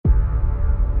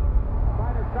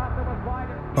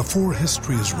Before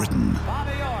history is written,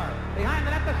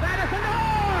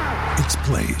 it's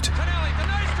played.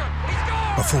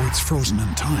 Before it's frozen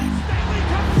in time,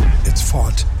 it's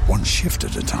fought one shift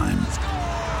at a time.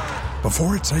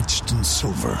 Before it's etched in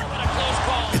silver,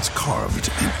 it's carved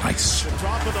in ice.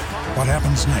 What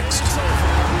happens next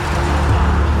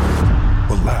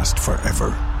will last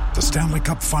forever. The Stanley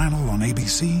Cup Final on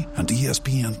ABC and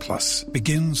ESPN Plus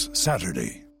begins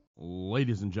Saturday.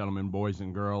 Ladies and gentlemen, boys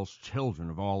and girls, children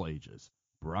of all ages,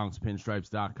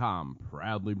 BronxPinstripes.com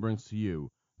proudly brings to you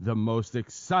the most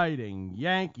exciting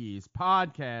Yankees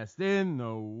podcast in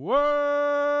the world,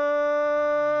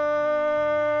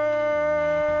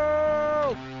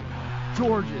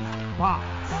 George's Box.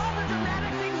 All the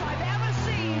dramatic things I've ever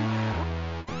seen.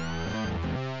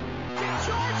 To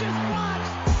George's Box.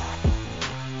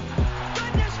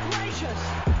 Goodness gracious.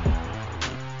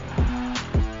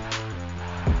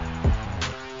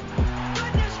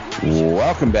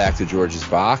 Welcome back to George's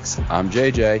Box. I'm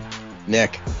JJ.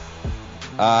 Nick.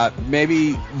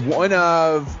 Maybe one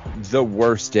of the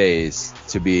worst days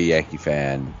to be a Yankee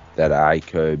fan that I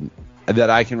can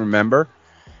remember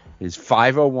is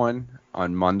 5:01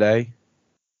 on Monday.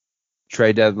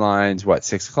 Trade deadline's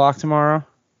 6 o'clock tomorrow?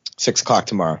 6 o'clock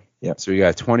tomorrow. Yep. So we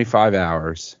got 25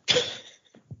 hours.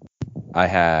 I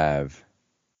have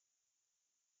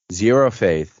zero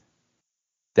faith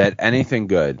that anything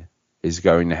good is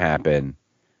going to happen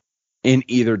in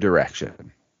either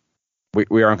direction.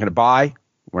 We aren't going to buy.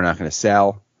 We're not going to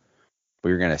sell.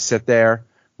 We're going to sit there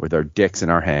with our dicks in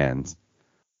our hands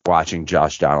watching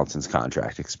Josh Donaldson's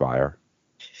contract expire.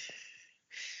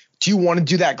 Do you want to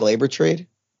do that Gleyber trade?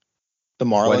 The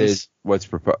Marlins? What's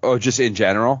proposed? Oh, just in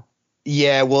general?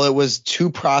 Yeah, well, it was two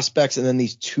prospects and then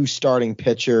these two starting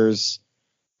pitchers,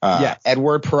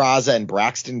 Edward Peraza and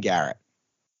Braxton Garrett.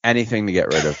 Anything to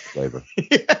get rid of Gleyber.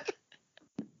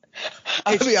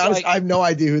 I'll be honest, I have no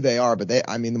idea who they are, but the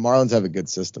Marlins have a good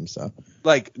system, so.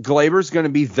 Gleyber's going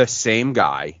to be the same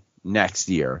guy next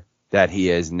year that he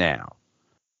is now.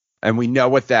 And we know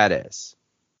what that is.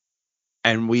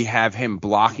 And we have him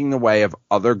blocking the way of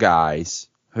other guys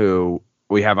who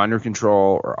we have under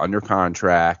control or under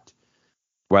contract,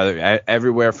 whether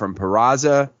everywhere from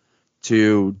Peraza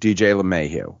to DJ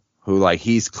LeMahieu, who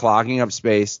he's clogging up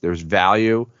space. There's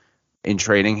value in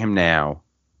trading him now.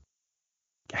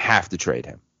 Have to trade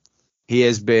him. He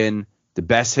has been the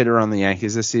best hitter on the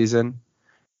Yankees this season,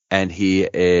 and he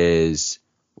is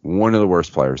one of the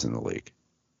worst players in the league.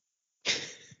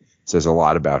 Says a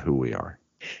lot about who we are.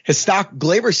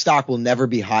 Gleyber's stock will never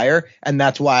be higher, and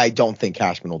that's why I don't think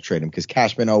Cashman will trade him, because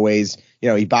Cashman always,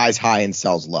 he buys high and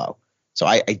sells low. So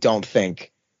I don't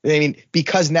think,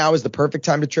 because now is the perfect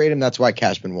time to trade him, that's why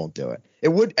Cashman won't do it.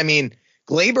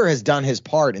 Gleyber has done his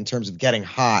part in terms of getting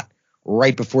hot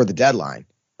right before the deadline.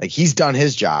 He's done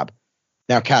his job.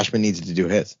 Now Cashman needs to do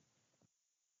his.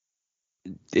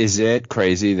 Is it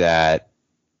crazy that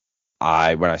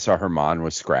when I saw Herman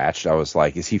was scratched, I was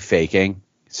like, is he faking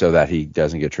so that he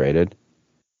doesn't get traded?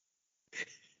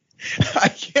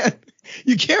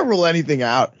 You can't rule anything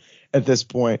out at this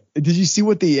point. Did you see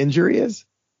what the injury is?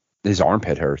 His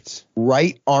armpit hurts.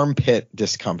 Right armpit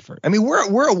discomfort.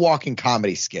 We're a walking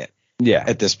comedy skit. Yeah.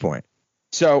 At this point.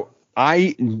 So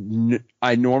I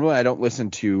normally don't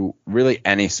listen to really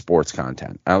any sports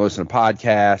content. I don't listen to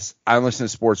podcasts. I don't listen to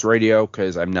sports radio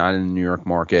because I'm not in the New York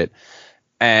market.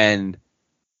 And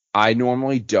I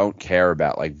normally don't care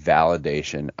about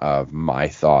validation of my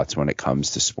thoughts when it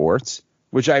comes to sports,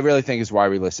 which I really think is why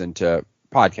we listen to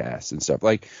podcasts and stuff.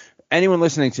 Anyone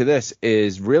listening to this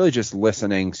is really just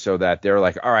listening so that they're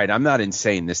all right, I'm not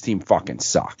insane. This team fucking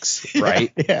sucks.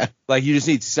 Right. Yeah. You just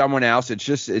need someone else. It's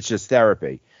just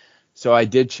therapy. So I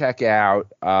did check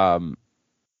out. I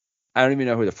don't even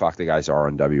know who the fuck the guys are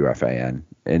on WFAN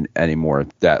anymore.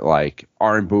 That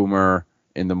Aaron Boomer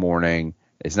in the morning.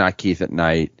 It's not Keith at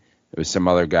night. It was some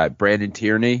other guy, Brandon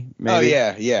Tierney. Maybe?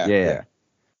 Oh yeah.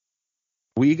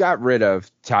 We got rid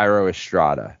of Tyro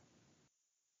Estrada,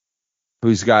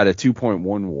 who's got a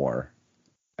 2.1 WAR,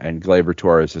 and Gleyber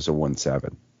Torres is a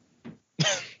 1.7.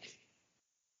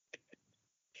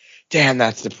 Damn,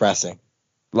 that's depressing.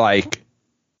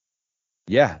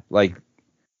 Yeah,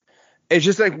 it's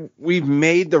just we've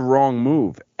made the wrong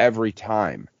move every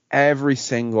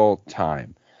single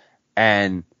time.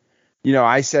 And,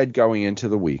 I said going into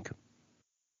the week,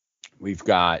 we've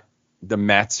got the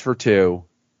Mets for 2,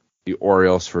 the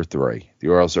Orioles for 3. The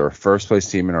Orioles are a first place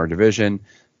team in our division.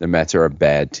 The Mets are a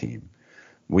bad team.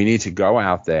 We need to go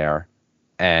out there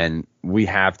and we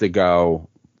have to go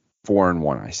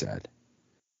 4-1, I said.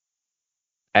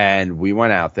 And we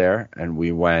went out there and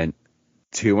we went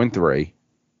 2-3.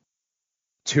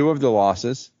 2 of the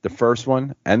losses, the first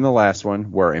one and the last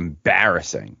one, were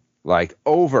embarrassing, like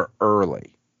over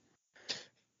early.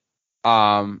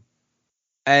 And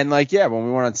like, yeah, when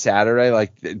we went on Saturday,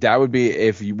 like that would be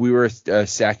if we were a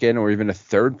second or even a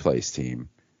third place team,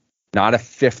 not a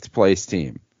fifth place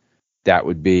team. That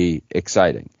would be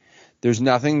exciting. There's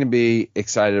nothing to be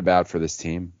excited about for this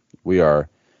team. We are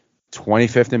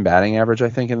 25th in batting average, I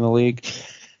think, in the league.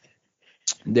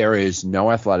 There is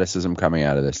no athleticism coming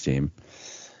out of this team.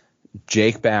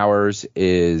 Jake Bauers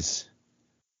is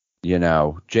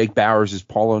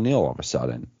Paul O'Neill all of a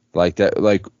sudden. Like that,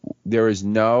 like there is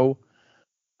no,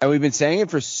 and we've been saying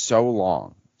it for so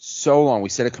long. We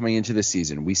said it coming into the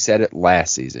season. We said it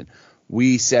last season.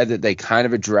 We said that they kind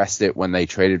of addressed it when they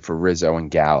traded for Rizzo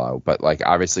and Gallo, but like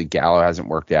obviously Gallo hasn't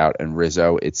worked out, and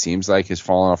Rizzo, it seems like, has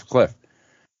fallen off a cliff.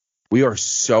 We are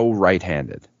so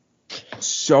right-handed.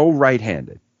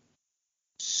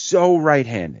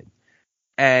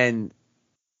 And,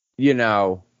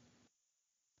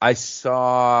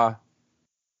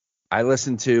 I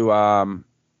listened to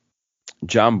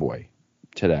John Boy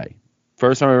today.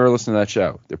 First time I ever listened to that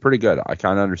show. They're pretty good. I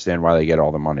kind of understand why they get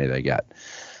all the money they get.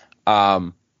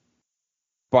 But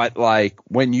like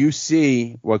when you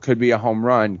see what could be a home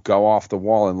run go off the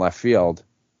wall in left field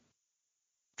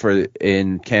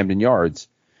in Camden Yards,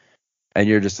 and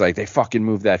you're just like, they fucking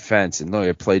moved that fence and look,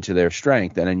 it played to their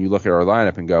strength. And then you look at our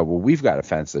lineup and go, well, we've got a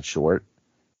fence that's short,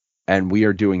 and we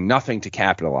are doing nothing to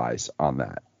capitalize on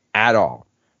that at all.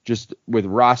 Just with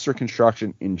roster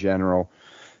construction in general,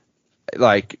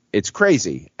 like it's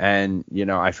crazy. And,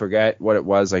 I forget what it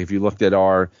was. Like if you looked at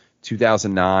our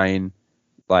 2009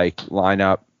 like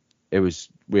lineup,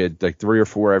 we had like 3 or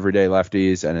 4 everyday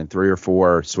lefties and then 3 or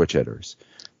 4 switch hitters.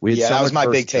 That was my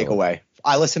big takeaway.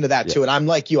 I listened to that too, and I'm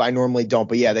like you. I normally don't,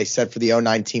 but yeah, they said for the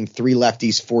 09 team, 3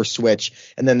 lefties, 4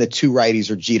 switch, and then the 2 righties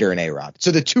are Jeter and A-Rod.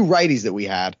 So the 2 righties that we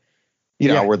had,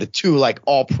 were the 2 like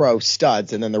all-pro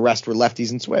studs, and then the rest were lefties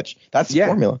and switch. That's the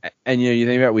formula. And you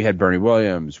think about, we had Bernie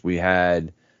Williams, we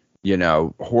had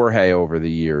Jorge over the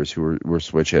years who were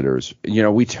switch hitters.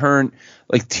 We turned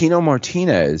like Tino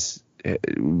Martinez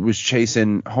was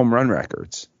chasing home run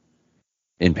records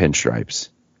in pinstripes.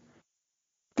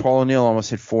 Paul O'Neill almost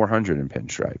hit 400 in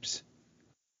pinstripes.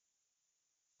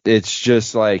 It's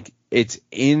just like, it's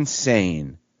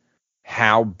insane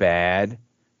how bad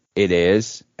it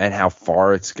is and how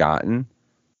far it's gotten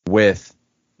with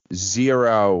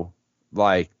zero,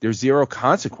 like there's zero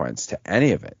consequence to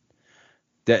any of it.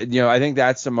 That, I think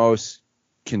that's the most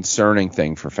concerning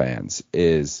thing for fans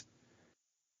is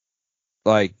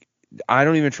like, I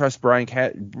don't even trust Brian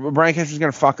Cashman's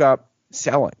going to fuck up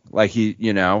selling, like he,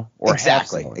 or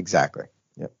exactly.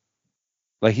 Yep.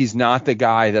 Like he's not the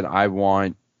guy that I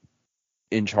want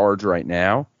in charge right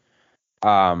now.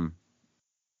 And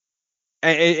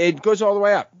it goes all the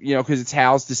way up, because it's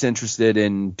Hal's disinterested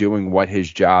in doing what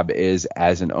his job is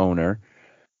as an owner.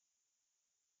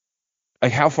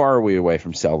 Like how far are we away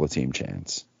from sell the team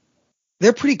chance?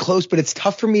 They're pretty close, but it's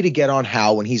tough for me to get on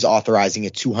Hal when he's authorizing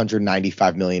a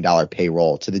 $295 million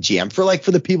payroll to the GM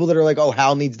for the people that are like, oh,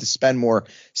 Hal needs to spend more.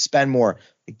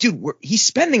 Like, dude, he's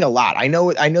spending a lot. I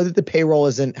know that the payroll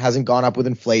hasn't gone up with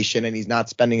inflation, and he's not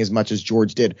spending as much as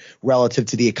George did relative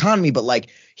to the economy, but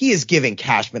like he is giving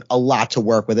Cashman a lot to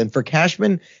work with. And for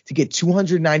Cashman to get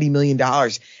 $290 million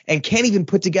and can't even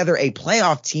put together a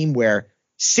playoff team where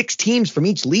 6 teams from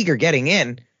each league are getting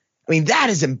in, I mean, that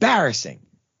is embarrassing.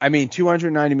 I mean,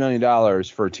 $290 million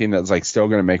for a team that's like still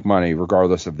going to make money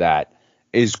regardless of that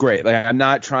is great. Like, I'm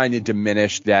not trying to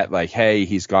diminish that, like, hey,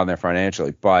 he's gone there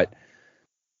financially, but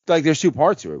like there's 2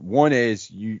 parts to it. One is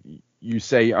you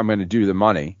say I'm going to do the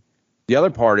money. The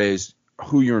other part is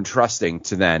who you're entrusting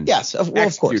to then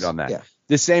execute on that. Yeah.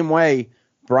 The same way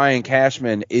Brian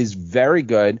Cashman is very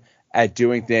good at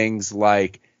doing things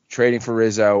like trading for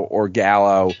Rizzo or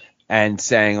Gallo and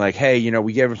saying like, hey,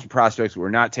 we gave him some prospects. We're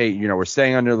not taking, we're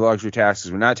staying under the luxury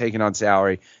taxes. We're not taking on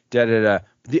salary. The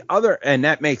other, and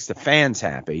that makes the fans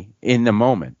happy in the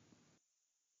moment.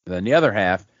 Then the other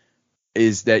half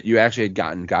is that you actually had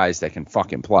gotten guys that can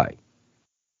fucking play,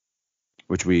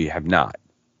 which we have not.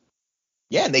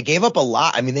 Yeah, and they gave up a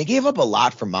lot. I mean, they gave up a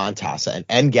lot for Montasa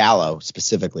and Gallo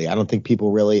specifically. I don't think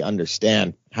people really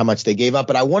understand how much they gave up.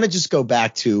 But I want to just go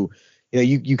back to,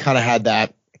 you kind of had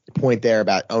that point there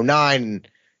about 09 and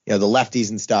the lefties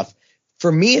and stuff.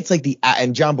 For me, it's like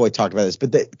and John Boy talked about this,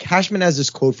 but Cashman has this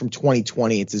quote from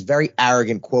 2020. It's this very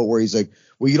arrogant quote where he's like,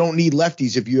 well, you don't need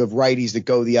lefties if you have righties that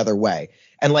go the other way.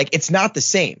 And like, it's not the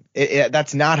same.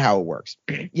 That's not how it works.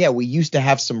 Yeah, we used to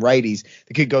have some righties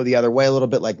that could go the other way a little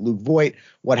bit, like Luke Voit,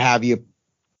 what have you.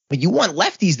 But you want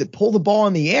lefties that pull the ball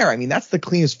in the air. I mean, that's the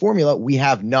cleanest formula. We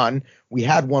have none. We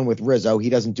had one with Rizzo. He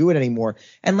doesn't do it anymore.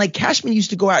 And like Cashman used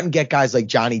to go out and get guys like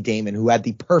Johnny Damon, who had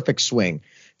the perfect swing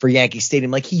for Yankee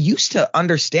Stadium. Like he used to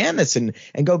understand this and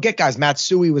go get guys.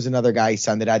 Matsui was another guy he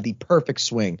signed that had the perfect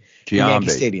swing for Yankee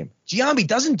Stadium. Giambi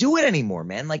doesn't do it anymore,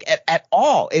 man. Like at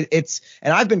all.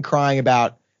 And I've been crying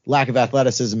about lack of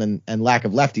athleticism and lack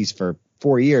of lefties for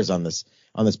 4 years on this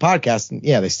podcast. And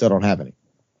yeah, they still don't have any.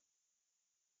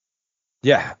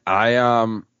 Yeah,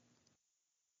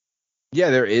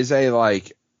 there is a,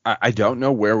 like, I don't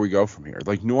know where we go from here.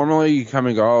 Like, normally you come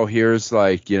and go, oh, here's,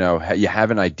 like, you know, you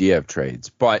have an idea of trades.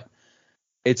 But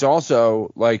it's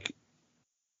also, like,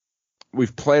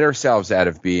 we've played ourselves out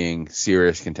of being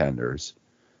serious contenders.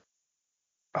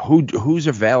 Who's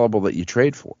available that you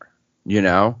trade for? You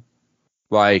know?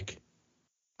 Like,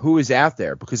 who is out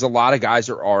there? Because a lot of guys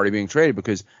are already being traded.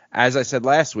 Because, as I said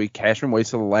last week, Cashman waits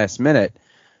till the last minute.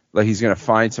 Like, he's going to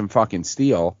find some fucking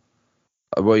steal.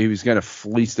 Well, he was going to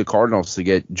fleece the Cardinals to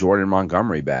get Jordan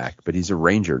Montgomery back, but he's a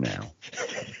Ranger now.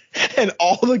 And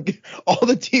all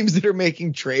the teams that are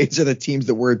making trades are the teams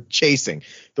that we're chasing.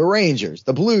 The Rangers,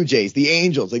 the Blue Jays, the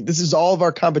Angels. Like, this is all of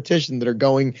our competition that are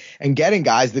going and getting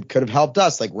guys that could have helped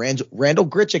us. Like Randall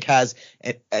Grichuk has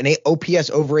an OPS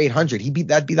over 800.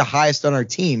 That'd be the highest on our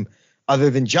team other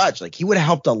than Judge. Like, he would have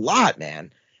helped a lot,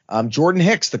 man. Jordan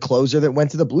Hicks, the closer that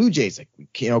went to the Blue Jays, like,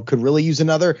 you know, could really use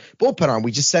another bullpen arm.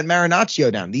 We just sent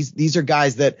Marinaccio down. These are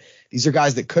guys that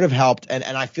could have helped. And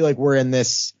I feel like we're in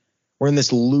this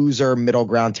loser middle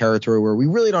ground territory where we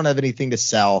really don't have anything to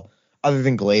sell other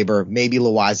than Glaber, maybe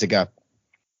Loaisiga,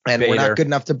 and Bader. We're not good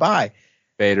enough to buy.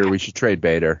 Bader, we should trade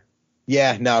Bader.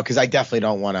 Yeah, no, because I definitely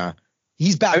don't want to.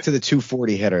 He's back to the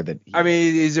 240 hitter that.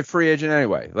 He's a free agent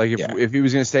anyway. Like, if he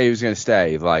was going to stay, he was going to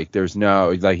stay. Like, there's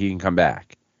no, like, he can come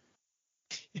back.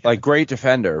 Like, great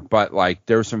defender, but, like,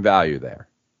 there's some value there.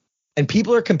 And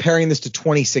people are comparing this to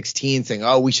 2016, saying,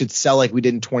 oh, we should sell like we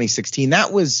did in 2016.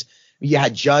 That was, you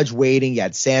had Judge waiting, you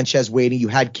had Sanchez waiting, you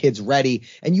had kids ready,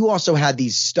 and you also had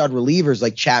these stud relievers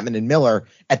like Chapman and Miller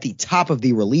at the top of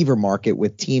the reliever market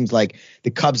with teams like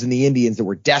the Cubs and the Indians that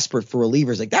were desperate for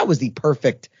relievers. Like, that was the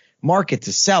perfect market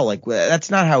to sell. Like,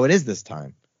 that's not how it is this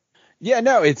time. Yeah,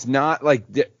 no, it's not. Like,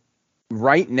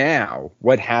 right now,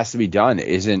 what has to be done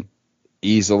isn't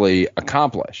easily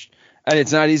accomplished. And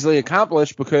it's not easily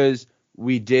accomplished because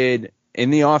we did,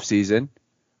 in the offseason,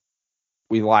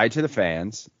 we lied to the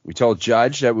fans. We told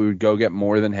Judge that we would go get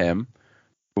more than him.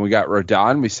 When we got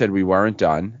Rodon, we said we weren't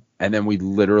done. And then we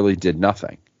literally did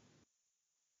nothing.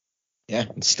 Yeah,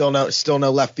 and still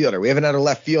no left fielder. We haven't had a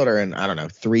left fielder in, I don't know,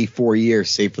 3-4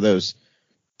 years, save for those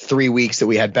 3 weeks that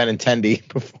we had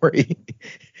Benintendi before he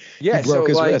broke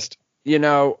his wrist. You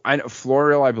know, I know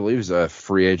Florial, I believe, is a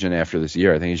free agent after this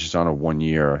year. I think he's just on a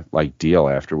 1-year like deal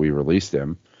after we released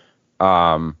him.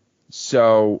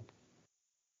 So,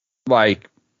 like,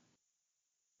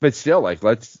 but still, like,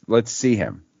 let's see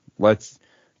him. Let's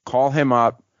call him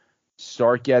up,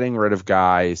 start getting rid of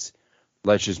guys.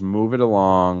 Let's just move it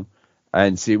along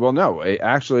and see. Well, no,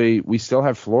 actually, we still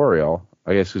have Florial,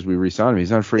 I guess, because we re-signed him.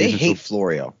 He's on free agent. They hate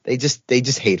Florial. They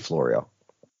just hate Florial.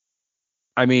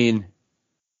 I mean,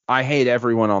 I hate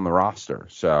everyone on the roster,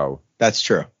 so that's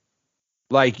true.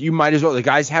 Like, you might as well. The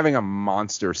guy's having a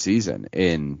monster season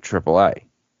in AAA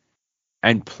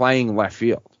and playing left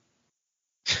field.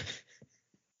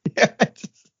 Yeah.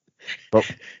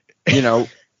 But, you know,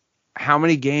 how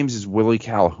many games has Willie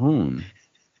Calhoun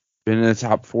been in the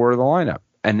top 4 of the lineup?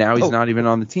 And now he's not even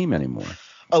on the team anymore.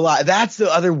 A lot. That's the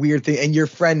other weird thing. And your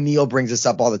friend Neil brings this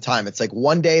up all the time. It's like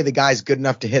one day the guy's good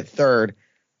enough to hit third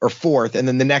or fourth, and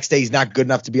then the next day he's not good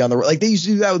enough to be on the – like they used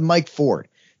to do that with Mike Ford.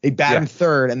 They'd bat him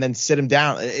third and then sit him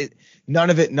down.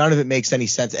 None of it makes any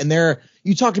sense. And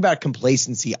you talked about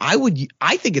complacency. I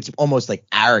think it's almost like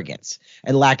arrogance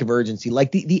and lack of urgency.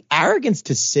 Like the arrogance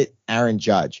to sit Aaron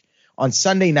Judge on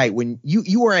Sunday night when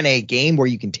you are in a game where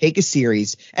you can take a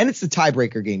series and it's the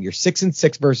tiebreaker game. You're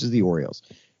 6-6 versus the Orioles.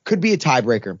 Could be a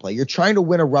tiebreaker in play. You're trying to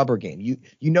win a rubber game.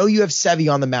 You know you have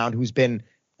Sevy on the mound, who's been,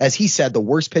 as he said, the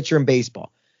worst pitcher in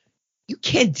baseball. You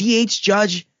can't DH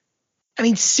Judge. I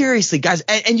mean, seriously, guys,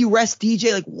 and you rest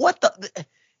DJ. Like, what the?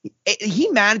 He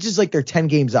manages like they're 10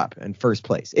 games up in first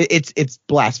place. It's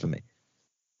blasphemy.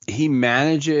 He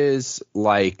manages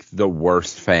like the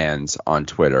worst fans on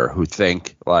Twitter who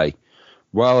think like,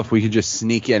 well, if we could just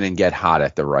sneak in and get hot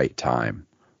at the right time,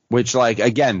 which, like,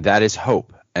 again, that is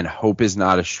hope, and hope is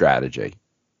not a strategy.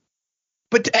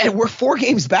 But we're 4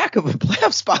 games back of a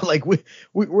playoff spot. Like,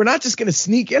 we're not just going to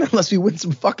sneak in unless we win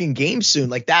some fucking games soon.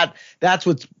 Like, that's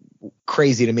what's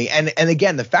crazy to me. And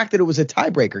again, the fact that it was a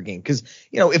tiebreaker game, because,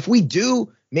 you know, if we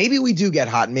do maybe we do get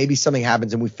hot and maybe something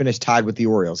happens and we finish tied with the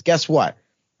Orioles. Guess what?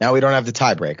 Now we don't have the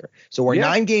tiebreaker. So we're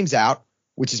 9 games out,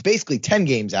 which is basically 10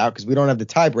 games out because we don't have the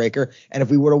tiebreaker. And if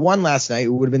we would have won last night, it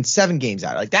would have been 7 games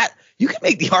out. Like that, you can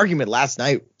make the argument last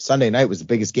night, Sunday night was the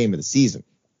biggest game of the season.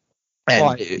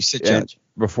 And Judge.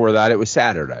 Before that, it was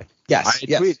Saturday. Yes. I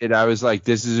tweeted, I was like,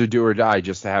 this is a do or die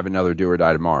just to have another do or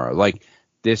die tomorrow. Like,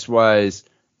 this was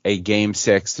a game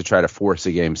 6 to try to force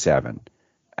a game 7.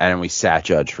 And we sat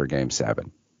Judge for game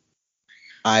 7.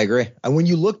 I agree. And when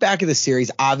you look back at the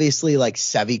series, obviously, like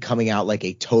Sevy coming out like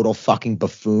a total fucking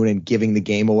buffoon and giving the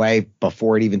game away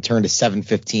before it even turned to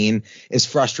 7-15 is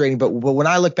frustrating. But when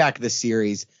I look back at the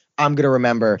series, I'm going to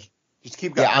remember. Just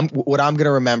keep going. Yeah, what I'm going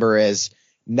to remember is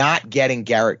not getting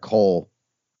Garrett Cole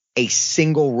a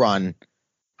single run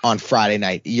on Friday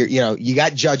night. You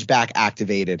got Judge back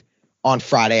activated on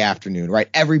Friday afternoon, right?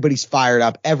 Everybody's fired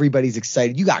up. Everybody's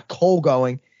excited. You got Cole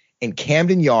going in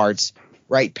Camden Yards,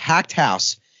 right? Packed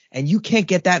house. And you can't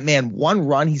get that man one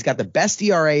run. He's got the best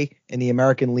ERA in the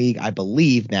American League, I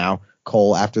believe now,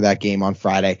 Cole, after that game on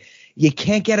Friday. You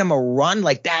can't get him a run.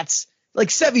 Like that's like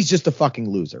Sevy's just a fucking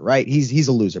loser, right? He's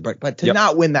a loser. But to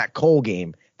not win that Cole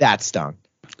game, that stung.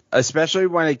 Especially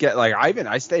when it get like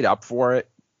I stayed up for it.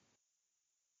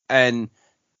 And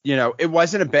it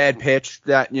wasn't a bad pitch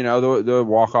that, the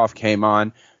walk-off came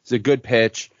on. It's a good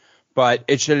pitch, but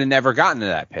it should have never gotten to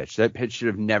that pitch. That pitch should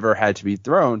have never had to be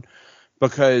thrown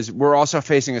because we're also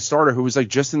facing a starter who was like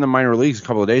just in the minor leagues a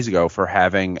couple of days ago for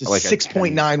having like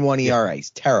 6.91 ERA. He's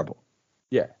terrible.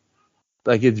 Yeah.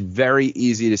 Like it's very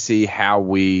easy to see how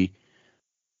we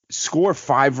score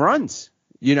 5 runs,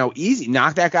 easy.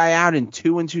 Knock that guy out in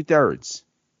 2 2/3.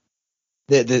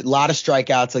 The lot of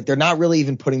strikeouts, like they're not really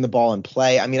even putting the ball in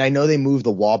play. I mean, I know they moved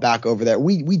the wall back over there.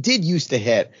 We did used to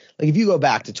hit, like if you go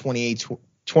back to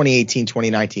 2018,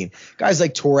 2019, guys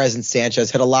like Torres and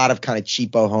Sanchez had a lot of kind of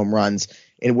cheapo home runs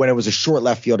when it was a short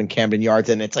left field in Camden Yards.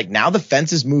 And it's like now the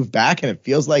fence has moved back and it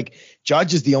feels like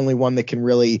Judge is the only one that can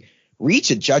really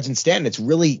reach it. Judge and Stanton, it's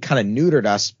really kind of neutered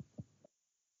us.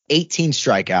 18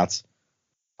 strikeouts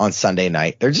on Sunday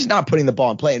night. They're just not putting the ball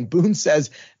in play. And Boone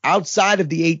says outside of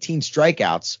the 18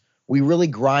 strikeouts, we really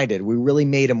grinded. We really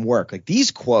made him work. Like these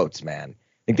quotes, man,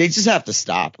 like they just have to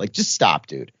stop. Like just stop,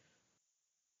 dude.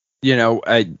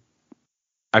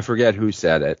 I forget who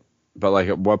said it, but like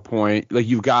at what point, like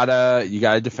you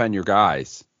gotta defend your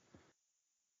guys.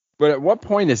 But at what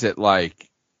point is it like,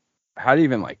 how do you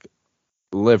even like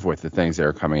live with the things that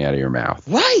are coming out of your mouth?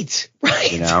 Right.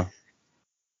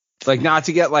 Like not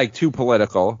to get like too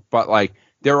political, but like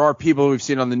there are people we've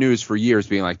seen on the news for years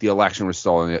being like the election was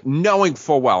stolen, knowing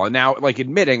full well, and now like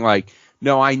admitting like,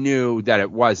 no, I knew that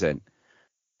it wasn't.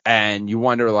 And you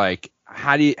wonder like,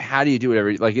 how do you do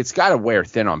it like it's got to wear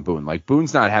thin on Boone. Like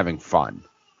Boone's not having fun.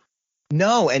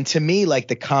 No, and to me, like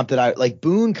the comp that I like,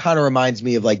 Boone kind of reminds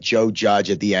me of like Joe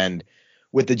Judge at the end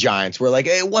with the Giants, where like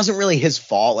it wasn't really his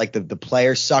fault. Like the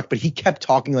players sucked, but he kept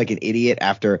talking like an idiot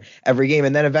after every game.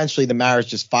 And then eventually the Mariners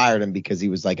just fired him because he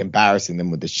was like embarrassing them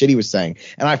with the shit he was saying.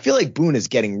 And I feel like Boone is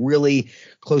getting really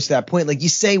close to that point. Like you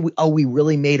say, we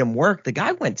really made him work. The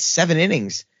guy went 7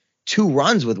 innings, 2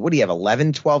 runs with, what do you have,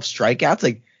 11, 12 strikeouts?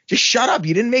 Like just shut up.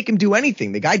 You didn't make him do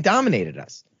anything. The guy dominated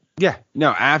us. Yeah,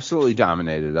 no, absolutely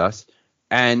dominated us.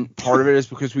 And part of it is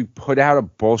because we put out a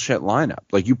bullshit lineup.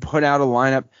 Like you put out a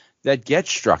lineup that gets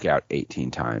struck out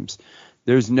 18 times.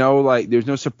 There's no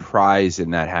surprise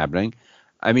in that happening.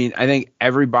 I mean, I think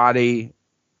everybody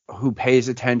who pays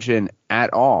attention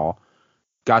at all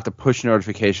got the push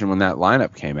notification when that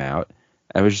lineup came out.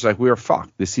 And it was just like, we are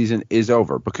fucked. The season is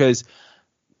over. Because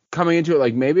coming into it,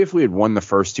 like maybe if we had won the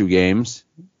first 2 games,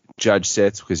 Judge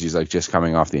sits because he's like just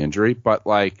coming off the injury. But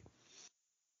like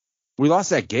we lost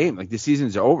that game. Like the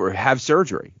season's over. Have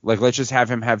surgery. Like let's just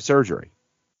have him have surgery.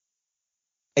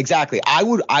 Exactly. I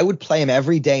would play him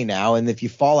every day now, and if you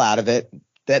fall out of it,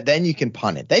 then you can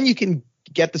punt it. Then you can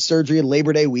get the surgery at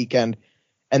Labor Day weekend,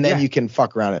 and then you can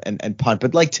fuck around and punt.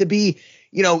 But like to be,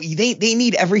 they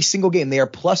need every single game. They are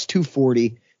plus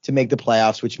 240 to make the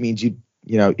playoffs, which means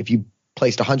if you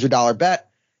placed $100 bet,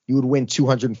 you would win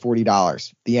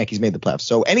 $240. The Yankees made the playoffs.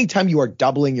 So anytime you are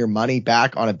doubling your money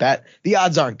back on a bet, the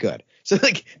odds aren't good. So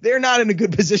like they're not in a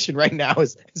good position right now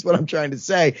is what I'm trying to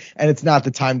say. And it's not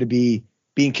the time to be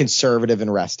being conservative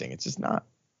and resting. It's just not.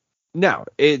 No,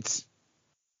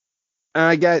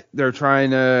 I get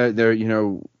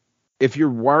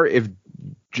if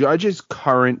Judge's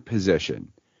current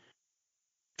position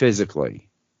physically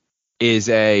is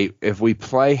if we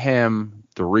play him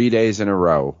 3 days in a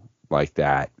row like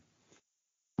that,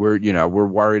 we're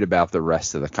worried about the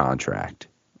rest of the contract.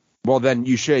 Well, then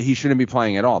he shouldn't be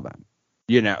playing at all then.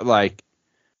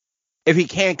 If if he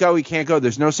can't go, he can't go.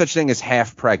 There's no such thing as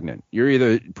half pregnant. You're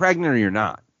either pregnant or you're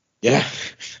not. Yeah,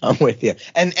 I'm with you.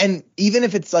 And even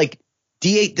if it's like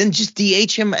DH, then just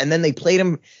DH him, and then they played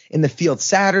him in the field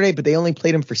Saturday, but they only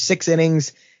played him for 6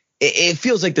 innings. It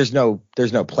feels like there's no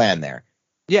plan there.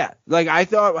 Yeah, like I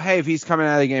thought, hey, if he's coming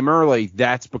out of the game early,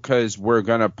 that's because we're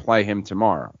gonna play him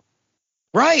tomorrow.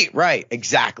 Right,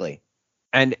 exactly.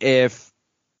 And if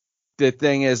the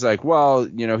thing is like, well,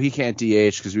 he can't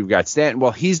DH because we've got Stanton.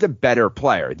 Well, he's the better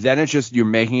player. Then it's just you're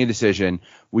making a decision.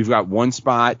 We've got one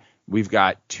spot. We've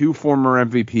got 2 former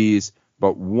MVPs,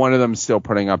 but one of them still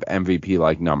putting up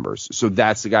MVP-like numbers. So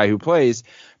that's the guy who plays,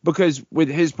 because with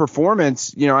his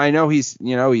performance, I know he's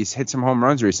hit some home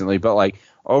runs recently, but like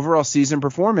overall season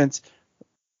performance,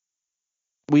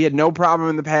 we had no problem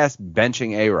in the past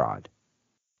benching A-Rod,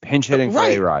 pinch hitting for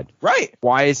A-Rod. Right.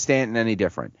 Why is Stanton any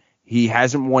different? He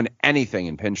hasn't won anything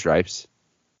in pinstripes.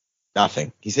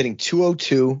 Nothing. He's hitting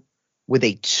 202 with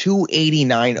a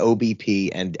 289 OBP,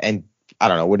 and I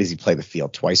don't know, what does he play the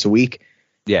field, twice a week?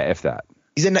 Yeah, if that.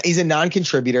 He's a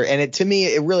non-contributor, and to me,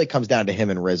 it really comes down to him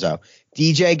and Rizzo.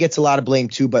 DJ gets a lot of blame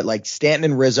too, but like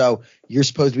Stanton and Rizzo, you're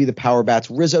supposed to be the power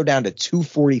bats. Rizzo down to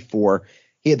 244.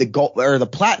 He had the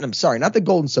platinum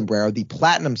sombrero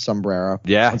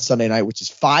on Sunday night, which is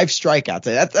 5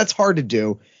 strikeouts. That's hard to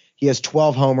do. He has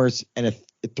 12 homers and a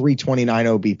 329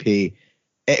 OBP.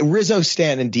 Rizzo,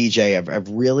 Stanton, and DJ have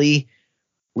really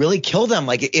killed them.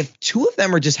 Like if 2 of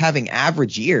them are just having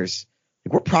average years,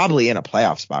 like we're probably in a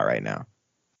playoff spot right now.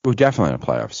 We're definitely in a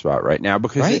playoff spot right now,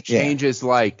 because it changes.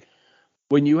 Like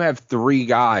when you have 3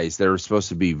 guys that are supposed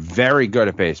to be very good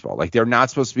at baseball, like they're not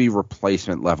supposed to be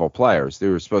replacement level players. They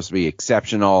were supposed to be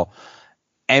exceptional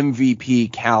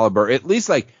MVP caliber, at least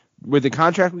like with the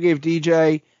contract we gave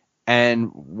DJ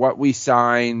and what we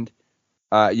signed,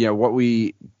 what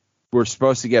we were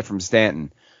supposed to get from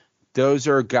Stanton. Those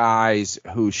are guys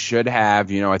who should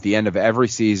have, at the end of every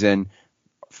season,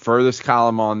 furthest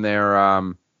column on their,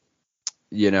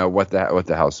 what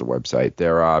the hell's the website?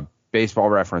 Their baseball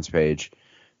reference page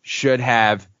should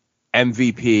have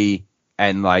MVP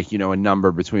and a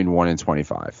number between 1 and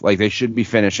 25. Like they should be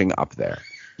finishing up there.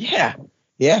 Yeah.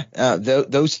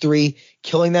 Those 3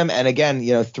 killing them, and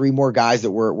again, 3 more guys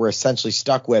that we're essentially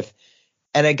stuck with.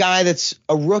 And a guy that's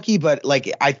a rookie, but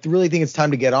like I really think it's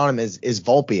time to get on him is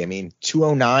Volpe. I mean,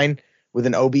 209 with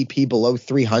an OBP below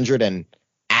 300 and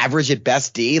average at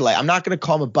best D. Like I'm not going to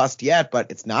call him a bust yet,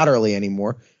 but it's not early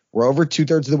anymore. We're over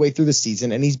 2/3 of the way through the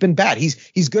season, and he's been bad.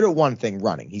 He's good at one thing,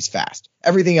 running. He's fast.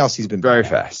 Everything else he's been very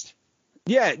bad fast.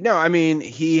 Yeah, no, I mean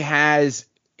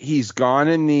he's gone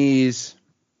in these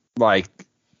like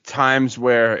times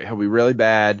where he'll be really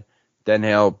bad, then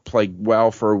he'll play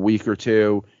well for a week or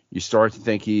two. You start to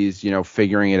think he's,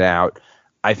 figuring it out.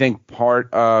 I think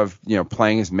part of,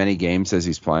 playing as many games as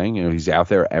he's playing, he's out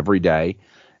there every day,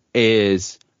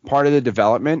 is part of the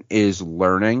development is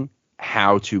learning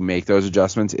how to make those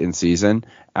adjustments in season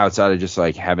outside of just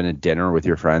like having a dinner with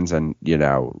your friends and,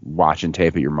 watching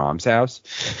tape at your mom's house.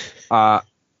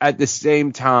 At the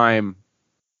same time,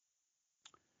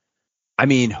 I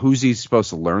mean, who's he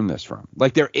supposed to learn this from?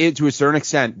 Like there is, to a certain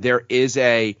extent, there is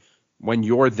when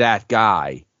you're that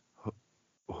guy,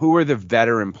 who are the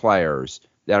veteran players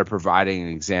that are providing an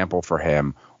example for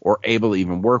him or able to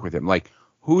even work with him? Like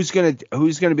who's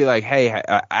gonna be like, hey,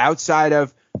 outside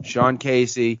of Sean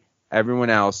Casey, everyone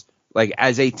else, like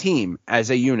as a team, as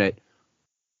a unit,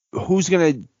 who's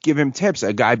gonna give him tips?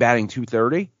 A guy batting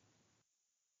 230?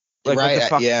 Like right, what the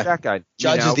fuck yeah. is that guy?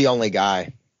 Judge is the only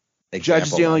guy. Judge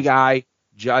is the only guy.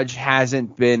 Judge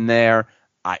hasn't been there.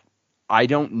 I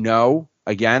don't know.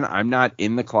 Again, I'm not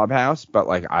in the clubhouse, but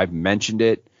like I've mentioned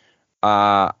it.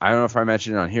 I don't know if I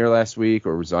mentioned it on here last week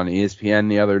or it was on ESPN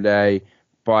the other day,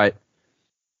 but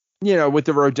with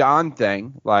the Rodon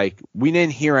thing, like we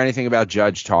didn't hear anything about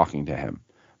Judge talking to him.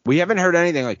 We haven't heard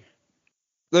anything. Like,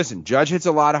 listen, Judge hits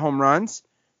a lot of home runs.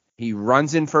 He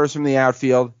runs in first from the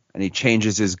outfield and he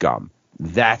changes his gum.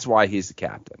 That's why he's the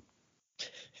captain.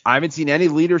 I haven't seen any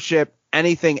leadership,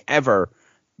 anything ever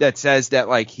that says that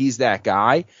like he's that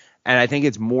guy. And I think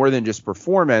it's more than just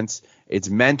performance. It's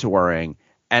mentoring.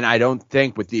 And I don't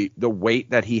think with the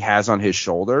weight that he has on his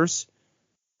shoulders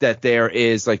that there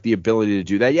is like the ability to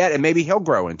do that yet. And maybe he'll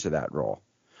grow into that role.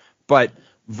 But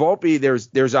Volpe,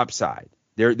 there's upside.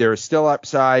 There is still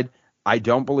upside. I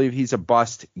don't believe he's a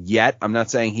bust yet. I'm not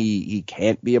saying he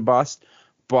can't be a bust.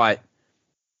 But,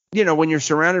 when you're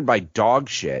surrounded by dog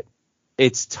shit,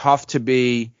 it's tough to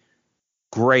be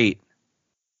great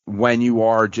when you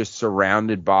are just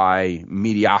surrounded by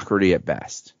mediocrity at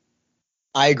best.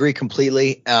 I agree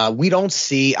completely. We don't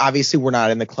see, obviously we're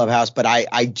not in the clubhouse, but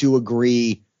I do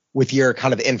agree with your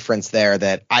kind of inference there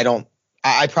that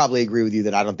I probably agree with you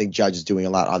that I don't think Judge is doing a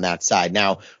lot on that side.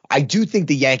 Now, I do think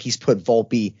the Yankees put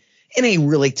Volpe in a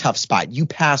really tough spot. You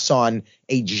pass on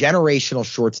a generational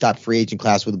shortstop free agent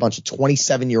class with a bunch of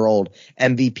 27-year-old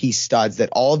MVP studs that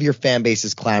all of your fan base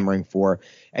is clamoring for.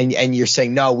 And you're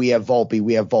saying, no, we have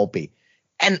Volpe.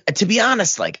 And to be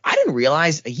honest, like, I didn't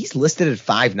realize he's listed at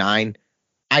 5'9".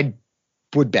 I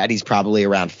would bet he's probably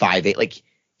around 5'8". Like,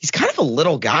 he's kind of a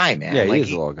little guy, man. Yeah, like, he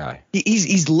is a little guy.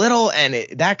 He's little,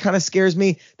 and that kind of scares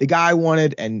me. The guy I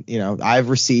wanted, and, I have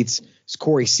receipts, is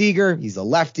Corey Seager. He's a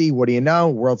lefty. What do you know?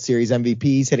 World Series MVP.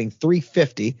 He's hitting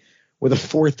 350 with a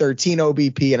 413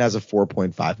 OBP and has a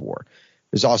 4.5 WAR.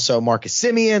 There's also Marcus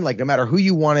Semien. Like, no matter who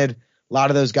you wanted, a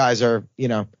lot of those guys are,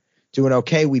 doing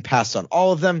okay. We passed on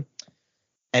all of them.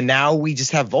 And now we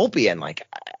just have Volpe. And, like,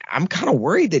 I'm kind of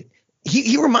worried that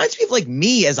he reminds me of, like,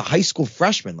 me as a high school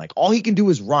freshman. Like, all he can do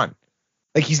is run.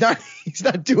 Like, he's not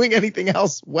doing anything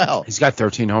else well. He's got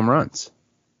 13 home runs.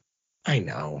 I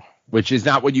know. Which is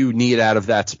not what you need out of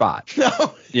that spot.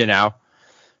 No.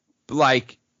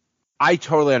 Like, I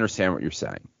totally understand what you're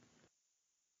saying.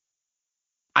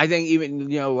 I think even,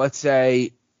 let's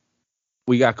say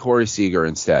we got Corey Seager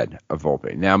instead of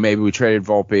Volpe. Now, maybe we traded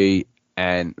Volpe,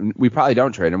 and we probably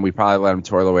don't trade him. We probably let him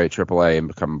toil away at AAA and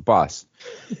become a bust.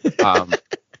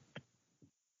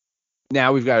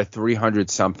 Now we've got a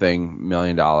 $300-something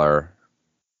million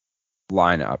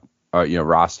lineup,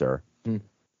 roster.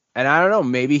 And I don't know,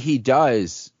 maybe he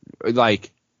does.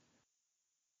 Like,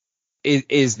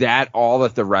 is that all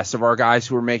that the rest of our guys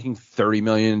who are making $30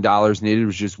 million needed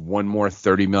was just one more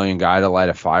 $30 million guy to light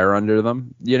a fire under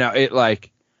them?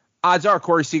 Odds are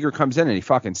Corey Seager comes in and he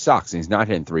fucking sucks and he's not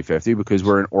hitting 350 because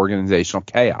we're in organizational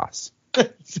chaos.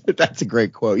 That's a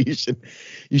great quote. You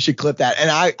should clip that.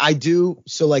 And I do.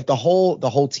 So, like, the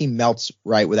whole team melts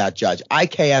right without Judge.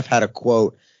 IKF had a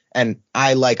quote. And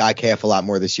I like IKF a lot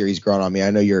more this year. He's grown on me. I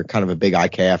know you're kind of a big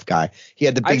IKF guy. He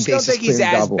had the big bases. I just don't think he's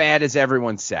as bad as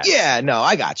everyone says. Yeah, no,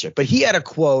 I got you. But he had a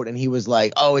quote, and he was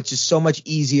like, "Oh, it's just so much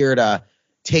easier to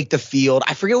take the field."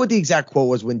 I forget what the exact quote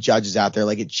was when Judge is out there.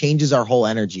 Like, it changes our whole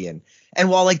energy. And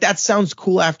while, like, that sounds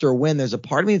cool after a win, there's a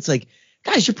part of me that's like,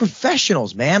 guys, you're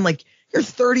professionals, man. Like, you're a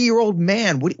 30-year-old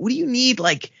man. What do you need?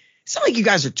 Like, it's not like you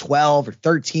guys are 12 or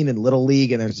 13 in Little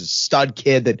League and there's a stud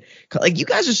kid that, like, you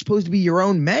guys are supposed to be your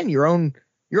own men, your own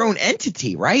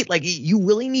entity, right? Like, you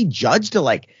really need Judge to,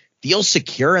 like, feel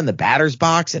secure in the batter's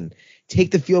box and take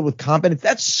the field with confidence.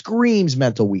 That screams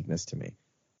mental weakness to me.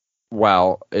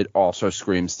 Well, it also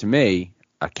screams to me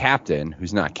a captain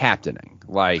who's not captaining.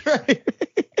 Like,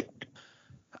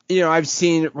 I've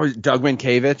seen Doug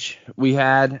Minkiewicz we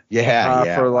had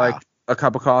for like a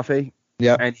cup of coffee.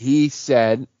 Yeah. And he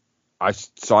said, I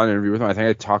saw an interview with him. I think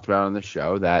I talked about it on the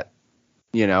show that,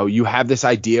 you have this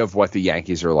idea of what the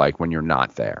Yankees are like when you're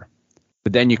not there.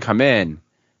 But then you come in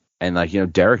and, like,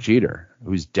 Derek Jeter,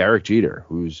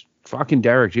 who's fucking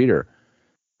Derek Jeter,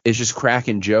 is just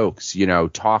cracking jokes,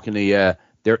 talking to you.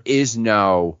 There is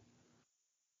no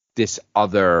this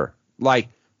other, like,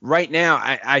 right now,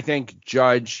 I think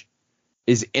Judge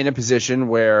is in a position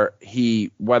where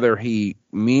whether he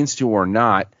means to or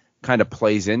not, kind of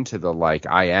plays into the, like,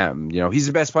 I am. He's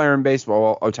the best player in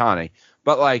baseball, Ohtani.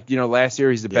 But, like, last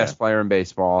year he's the best player in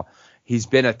baseball. He's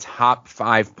been a top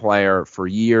 5 player for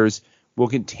years. Will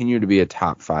continue to be a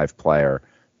top 5 player.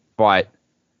 But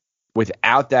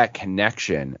without that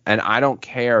connection, and I don't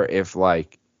care if,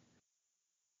 like,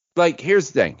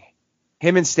 here's the thing.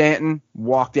 Him and Stanton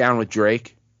walk down with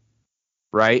Drake,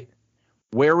 right?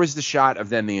 Where was the shot of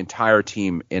them, the entire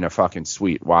team, in a fucking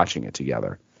suite watching it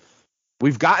together?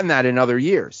 We've gotten that in other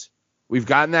years. We've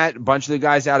gotten that, a bunch of the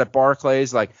guys out at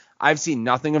Barclays. Like, I've seen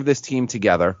nothing of this team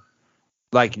together.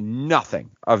 Like, nothing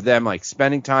of them, like,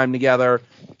 spending time together,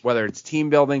 whether it's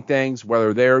team building things,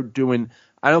 whether they're doing,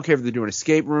 I don't care if they're doing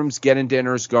escape rooms, getting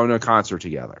dinners, going to a concert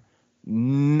together.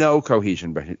 No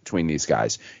cohesion between these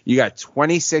guys. You got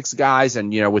 26 guys,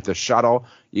 and, with the shuttle,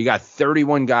 you got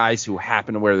 31 guys who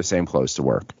happen to wear the same clothes to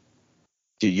work.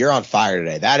 Dude, you're on fire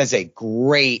today. That is a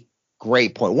great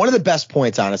point. One of the best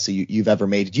points, honestly, you've ever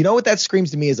made. Do you know what that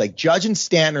screams to me is? Like, Judge and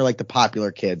Stanton are like the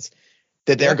popular kids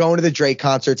that they're going to the Drake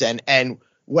concerts and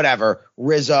whatever,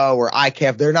 Rizzo or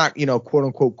IKF, they're not, quote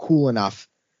unquote cool enough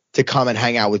to come and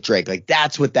hang out with Drake. Like,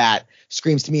 that's what that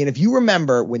screams to me. And if you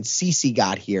remember when CeCe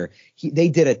got here, they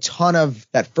did a ton of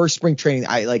that first spring training.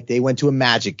 They went to a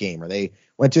Magic game or they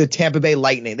went to a Tampa Bay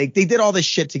Lightning. They did all this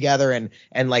shit together.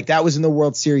 And like, that was in the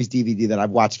World Series DVD that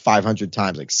I've watched 500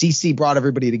 times. Like, CeCe brought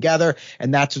everybody together,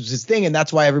 and that's his thing. And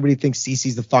that's why everybody thinks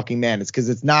CeCe's the fucking man. It's because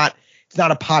it's not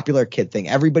a popular kid thing.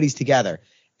 Everybody's together.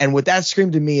 And what that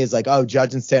screamed to me is like, oh,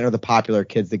 Judge and Stanton are the popular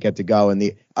kids that get to go, and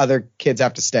the other kids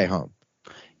have to stay home.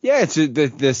 Yeah, it's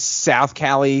the South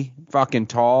Cali fucking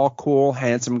tall, cool,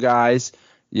 handsome guys.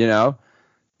 You know,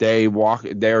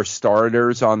 they're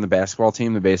starters on the basketball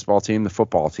team, the baseball team, the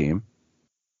football team.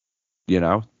 You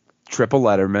know, triple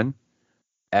letterman,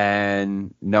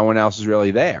 and no one else is really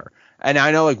there. And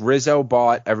I know like Rizzo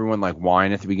bought everyone like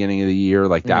wine at the beginning of the year.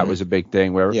 Like that was a big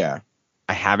thing. Where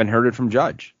I haven't heard it from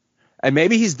Judge. And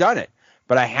maybe he's done it,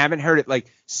 but I haven't heard it. Like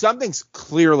something's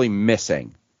clearly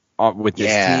missing with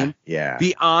this team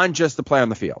beyond just the play on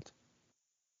the field.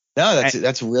 No,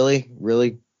 that's really,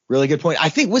 really, really good point. I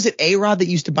think, was it A-Rod that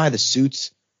used to buy the suits?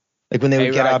 Like when they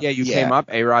would get up? Yeah, you came up.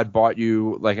 A-Rod bought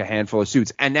you like a handful of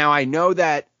suits. And now I know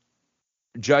that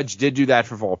Judge did do that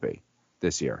for Volpe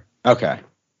this year. Okay.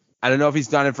 I don't know if he's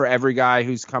done it for every guy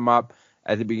who's come up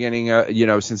at the beginning,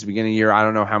 since the beginning of the year. I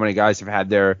don't know how many guys have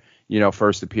had their,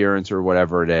 first appearance or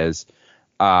whatever it is.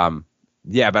 But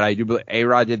I do believe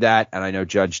A-Rod did that, and I know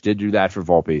Judge did do that for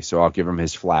Volpe, so I'll give him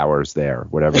his flowers there,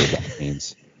 whatever that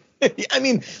means. I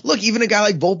mean, look, even a guy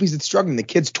like Volpe's that's struggling. The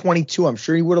kid's 22. I'm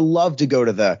sure he would have loved to go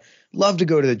to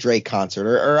the Drake concert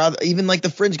or even like the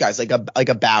fringe guys, like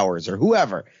a Bowers or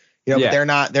whoever.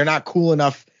 But they're not cool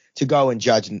enough to go and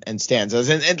Judge and Stanton.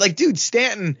 And like, dude,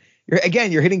 Stanton,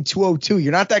 you're hitting 202.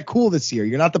 You're not that cool this year.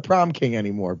 You're not the prom king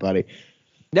anymore, buddy.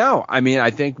 No, I mean,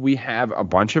 I think we have a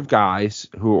bunch of guys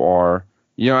who are,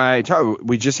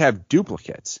 we just have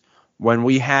duplicates. When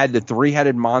we had the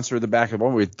three-headed monster at the back of the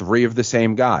ball, we had three of the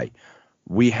same guy.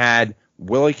 We had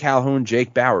Willie Calhoun,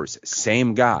 Jake Bowers,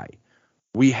 same guy.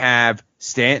 We have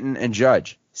Stanton and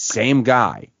Judge, same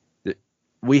guy.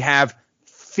 We have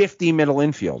 50 middle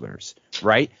infielders,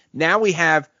 right? Now we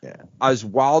have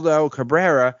Oswaldo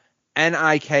Cabrera and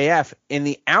IKF in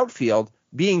the outfield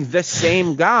being the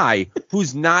same guy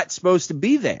who's not supposed to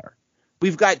be there.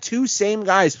 We've got two same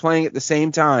guys playing at the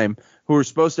same time who are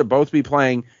supposed to both be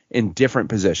playing in different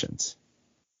positions.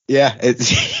 Yeah,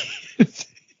 it's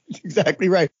exactly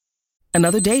right.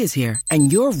 Another day is here,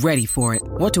 and you're ready for it.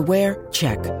 What to wear?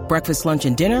 Check. Breakfast, lunch,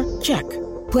 and dinner? Check.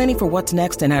 Planning for what's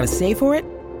next and how to save for it?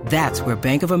 That's where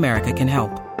Bank of America can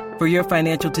help. For your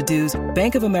financial to-dos,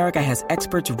 Bank of America has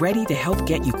experts ready to help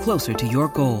get you closer to your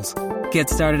goals. Get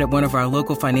started at one of our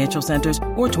local financial centers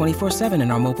or 24/7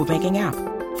 in our mobile banking app.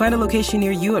 Find a location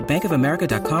near you at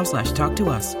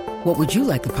bankofamerica.com/talktous. What would you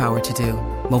like the power to do?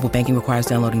 Mobile banking requires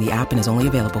downloading the app and is only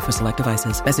available for select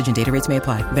devices. Message and data rates may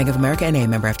apply. Bank of America NA,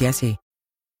 member FDIC.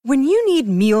 When you need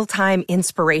mealtime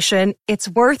inspiration, it's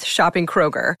worth shopping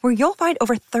Kroger, where you'll find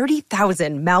over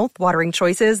 30,000 mouth-watering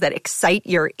choices that excite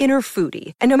your inner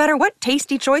foodie. And no matter what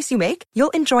tasty choice you make,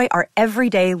 you'll enjoy our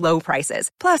everyday low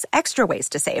prices, plus extra ways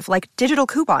to save, like digital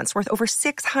coupons worth over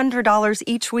 $600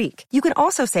 each week. You can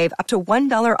also save up to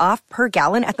 $1 off per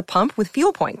gallon at the pump with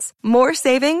fuel points. More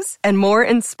savings and more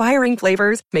inspiring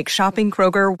flavors make shopping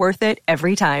Kroger worth it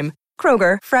every time.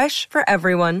 Kroger, fresh for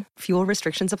everyone. Fuel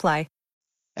restrictions apply.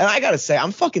 And I got to say,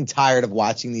 I'm fucking tired of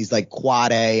watching these like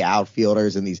quad A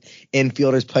outfielders and these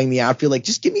infielders playing the outfield. Like,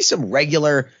 just give me some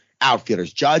regular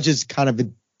outfielders. Judge is kind of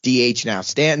a DH now.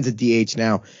 Stanton's a DH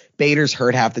now. Bader's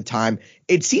hurt half the time.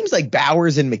 It seems like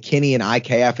Bowers and McKinney and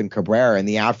IKF and Cabrera in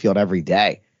the outfield every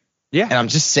day. Yeah. And I'm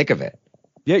just sick of it.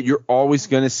 Yeah, you're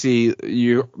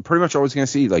pretty much always going to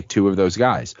see like two of those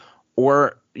guys.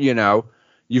 Or,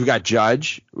 you've got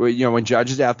Judge. When Judge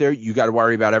is out there, you got to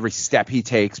worry about every step he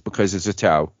takes because it's a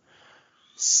toe.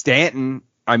 Stanton,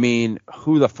 I mean,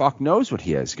 who the fuck knows what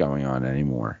he has going on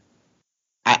anymore?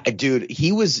 Dude,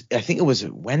 he was, I think it was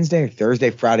Wednesday or Thursday,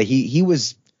 Friday. He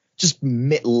was just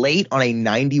late on a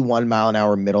 91 mile an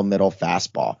hour middle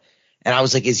fastball. And I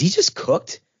was like, is he just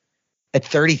cooked at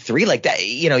 33 like that?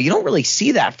 You don't really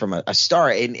see that from a star.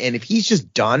 And if he's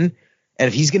just done, and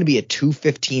if he's going to be a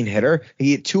 215 hitter,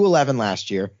 he hit 211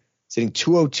 last year, sitting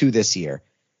 202 this year.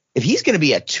 If he's going to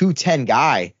be a 210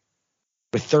 guy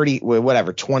with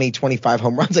 20, 25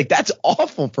 home runs, like that's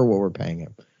awful for what we're paying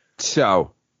him.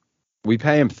 So we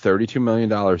pay him $32 million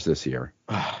this year.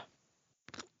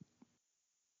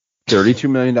 $32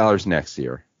 million next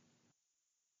year.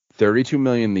 $32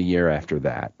 million the year after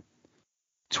that.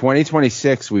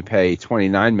 2026 we pay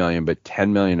 $29 million, but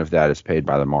 $10 million of that is paid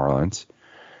by the Marlins.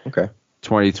 Okay.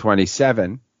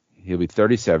 2027, he'll be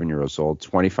 37 years old,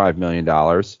 $25 million,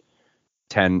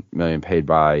 $10 million paid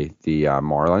by the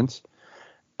Marlins.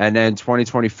 And then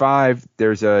 2025,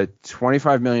 there's a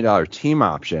 $25 million team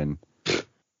option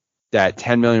that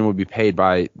 $10 million will be paid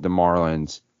by the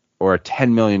Marlins, or a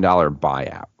 $10 million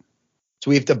buyout. So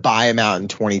we have to buy him out in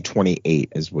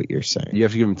 2028 is what you're saying. You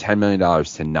have to give him $10 million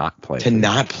to not play. To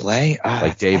not play?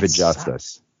 Like David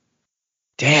Justice.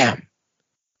 Damn.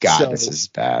 God, So- this is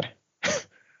bad.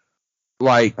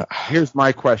 Like, here's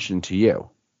my question to you.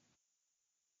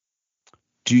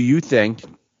 Do you think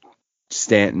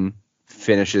Stanton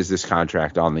finishes this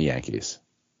contract on the Yankees?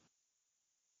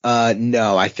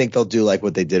 No, I think they'll do like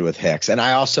what they did with Hicks. And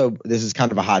I also, this is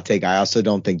kind of a hot take, I also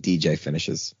don't think DJ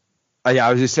finishes. Yeah,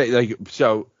 I was just saying, like,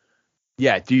 so,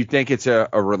 yeah, do you think it's a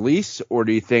release, or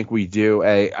do you think we do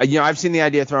I've seen the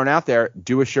idea thrown out there,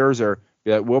 do a Scherzer,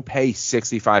 be like, we'll pay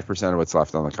 65% of what's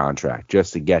left on the contract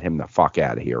just to get him the fuck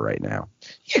out of here right now.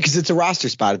 Yeah, because it's a roster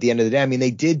spot at the end of the day. I mean,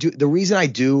 they did do, the reason I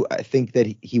think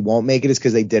that he won't make it is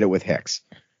because they did it with Hicks.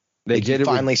 They did it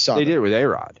finally saw They them. did it with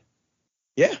A-Rod.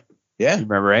 Yeah. Yeah.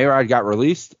 Remember, A-Rod got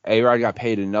released. A-Rod got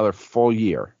paid another full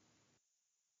year.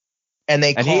 And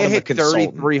they And called he had him a hit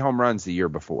consultant. 33 home runs the year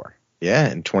before.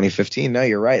 Yeah, in 2015. No,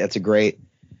 you're right. It's a great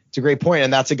point.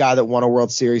 And that's a guy that won a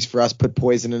World Series for us, put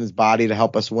poison in his body to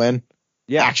help us win.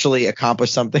 Yeah. Actually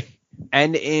accomplish something.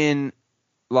 And in,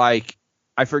 like,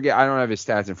 I forget, I don't have his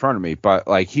stats in front of me, but,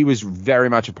 like, he was very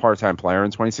much a part-time player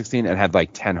in 2016 and had,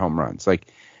 like, 10 home runs. Like,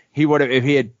 he would have, if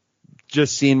he had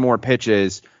just seen more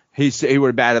pitches, he would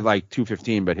have batted, like,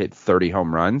 215 but hit 30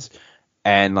 home runs.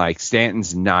 And, like,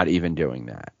 Stanton's not even doing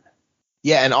that.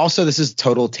 Yeah, and also this is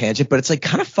total tangent, but it's like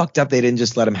kind of fucked up they didn't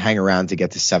just let him hang around to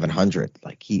get to 700.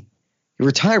 Like he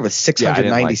retired with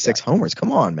 696 homers.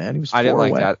 Come on, man. He was 4 I didn't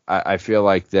like away. that. I feel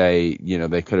like they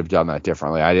could have done that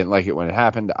differently. I didn't like it when it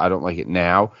happened. I don't like it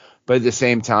now. But at the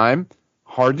same time,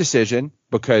 hard decision,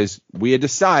 because we had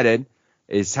decided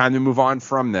it's time to move on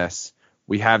from this.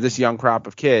 We have this young crop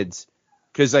of kids,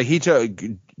 because like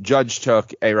Judge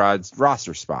took A-Rod's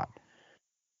roster spot,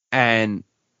 and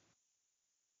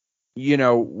we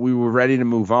were ready to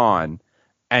move on,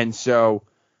 and so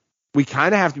we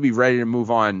kind of have to be ready to move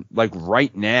on like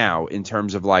right now in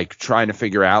terms of like trying to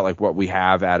figure out like what we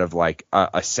have out of like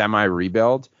a semi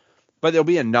rebuild. But there'll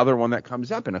be another one that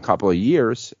comes up in a couple of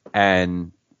years,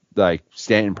 and like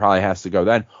Stanton probably has to go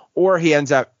then, or he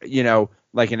ends up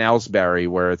like in Ellsbury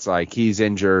where it's like he's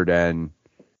injured and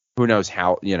who knows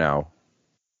how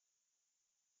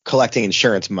collecting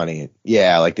insurance money.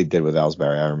 Yeah, like they did with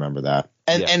Ellsbury. I remember that.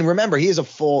 And remember, he is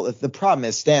the problem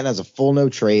is Stanton has a full no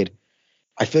trade.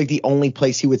 I feel like the only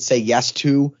place he would say yes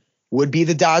to would be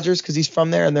the Dodgers because he's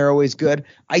from there and they're always good.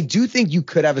 I do think you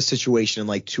could have a situation in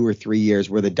like 2 or 3 years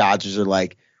where the Dodgers are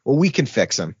like, well, we can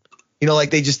fix him.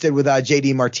 Like they just did with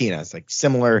JD Martinez, like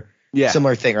similar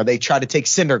thing. Or they try to take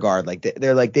Syndergaard. Like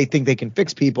they're like, they think they can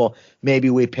fix people. Maybe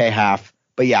we pay half.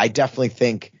 But yeah, I definitely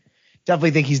think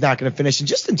he's not going to finish. And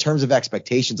just in terms of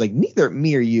expectations, like neither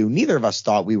me or you, neither of us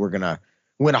thought we were going to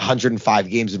win 105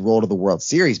 games and roll to the World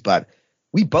Series, but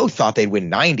we both thought they'd win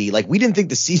 90. Like we didn't think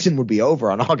the season would be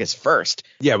over on August 1st.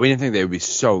 Yeah, we didn't think they would be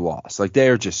so lost. Like they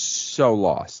are just so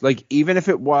lost. Like even if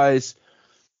it was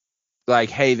like,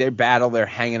 hey, they're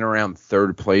hanging around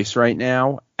third place right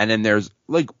now, and then there's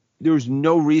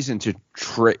no reason to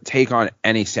take on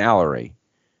any salary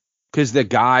because the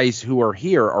guys who are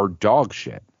here are dog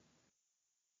shit.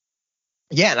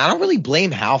 Yeah, and I don't really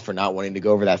blame Hal for not wanting to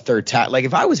go over that third tack. Like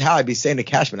if I was Hal, I'd be saying to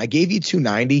Cashman, I gave you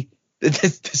 290.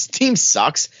 This team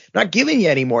sucks. I'm not giving you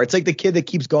anymore. It's like the kid that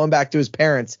keeps going back to his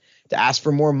parents to ask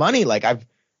for more money. Like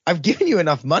I've given you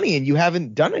enough money and you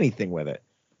haven't done anything with it.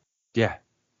 Yeah.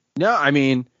 No, I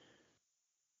mean,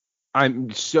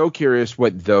 I'm so curious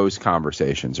what those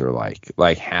conversations are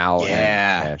like Hal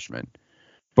and Cashman,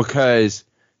 because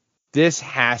this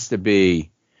has to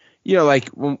be, like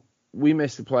when we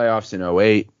missed the playoffs in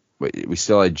 2008, we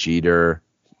still had Jeter,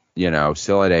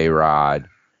 still had A-Rod.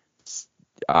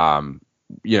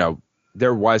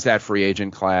 There was that free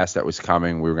agent class that was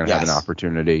coming. We were going to have an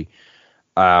opportunity.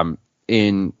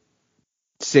 In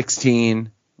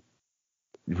 16,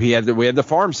 we had the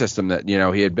farm system that,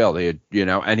 he had built. He had,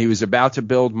 and he was about to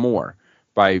build more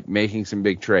by making some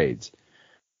big trades.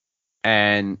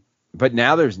 But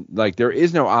now there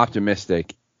is no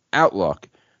optimistic outlook.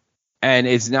 And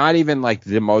it's not even like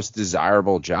the most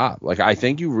desirable job. Like I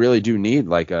think you really do need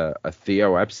like a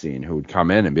Theo Epstein who would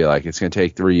come in and be like, it's going to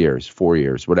take 3 years, 4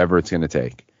 years, whatever it's going to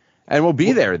take. And we'll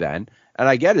be there then. And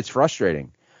I get it's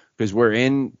frustrating because we're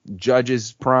in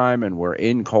Judge's prime and we're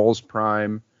in Cole's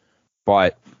prime.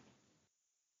 But,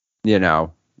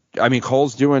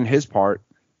 Cole's doing his part.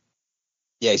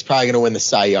 Yeah, he's probably going to win the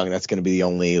Cy Young. That's going to be the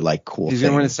only cool thing. He's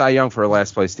going to win the Cy Young for a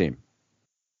last place team.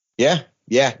 Yeah.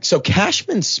 Yeah. So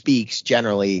Cashman speaks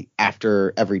generally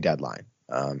after every deadline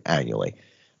annually.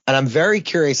 And I'm very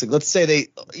curious. Like, let's say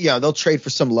they'll trade for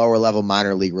some lower level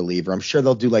minor league reliever. I'm sure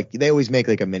they'll do they always make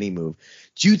a mini move.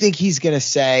 Do you think he's going to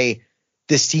say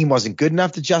this team wasn't good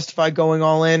enough to justify going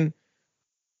all in?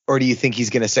 Or do you think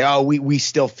he's going to say, oh, we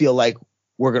still feel like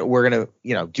we're gonna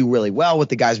do really well with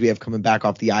the guys we have coming back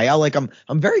off the IL. Like I'm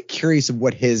very curious of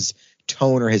what his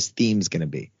tone or his theme is going to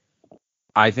be.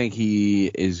 I think he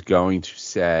is going to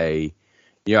say,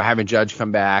 having Judge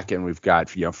come back, and we've got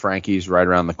Frankie's right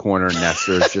around the corner.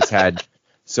 Nestor's just had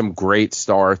some great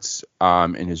starts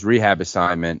in his rehab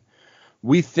assignment.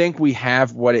 We think we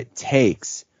have what it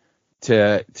takes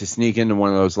to sneak into one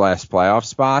of those last playoff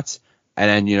spots.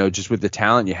 And then, just with the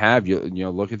talent you have, you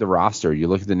look at the roster, you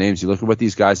look at the names, you look at what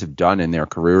these guys have done in their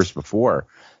careers before,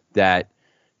 that,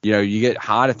 you get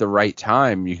hot at the right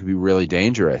time, you can be really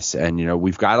dangerous. And,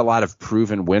 we've got a lot of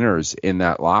proven winners in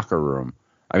that locker room.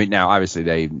 I mean, now,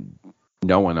 obviously,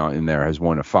 no one in there has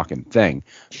won a fucking thing.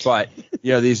 But,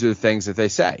 these are the things that they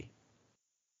say.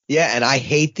 Yeah, and I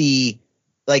hate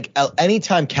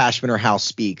anytime Cashman or House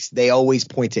speaks, they always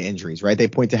point to injuries, right? They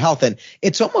point to health, and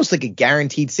it's almost like a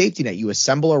guaranteed safety net. You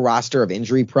assemble a roster of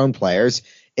injury-prone players.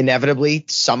 Inevitably,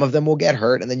 some of them will get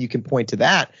hurt, and then you can point to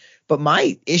that. But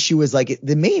my issue is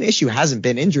the main issue hasn't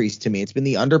been injuries to me. It's been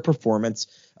the underperformance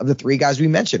of the three guys we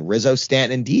mentioned, Rizzo,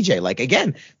 Stanton, and DJ.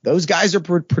 Again, those guys are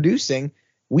producing.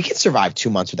 We can survive 2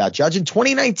 months without Judge. In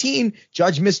 2019,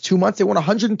 Judge missed 2 months. They won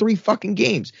 103 fucking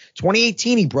games.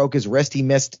 2018, he broke his wrist. He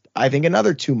missed, I think,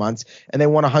 another 2 months, and they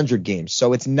won 100 games.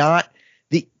 So it's not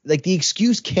the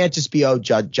excuse can't just be,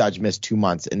 Judge missed 2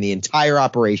 months and the entire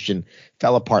operation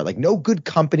fell apart. No good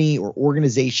company or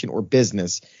organization or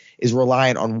business is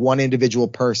reliant on one individual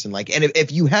person. And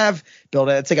if you have built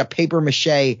it, it's like a paper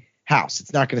mache house.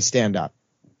 It's not going to stand up.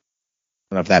 I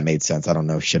don't know if that made sense. I don't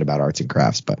know shit about arts and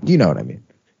crafts, but you know what I mean.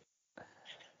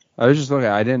 I was just looking.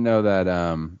 I didn't know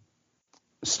that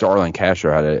Starlin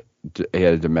Castro had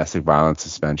a domestic violence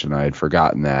suspension. I had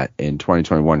forgotten that in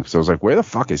 2021 because I was like, where the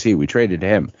fuck is he? We traded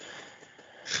him.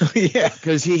 Yeah,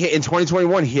 because he hit in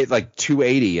 2021. He hit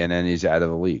 280, and then he's out of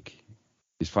the league.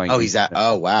 He's playing. Oh, he's out.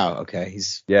 Oh, wow. Okay,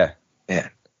 he's man.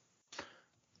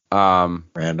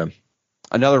 Random.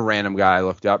 Another random guy I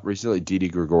looked up recently, Didi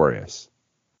Gregorius.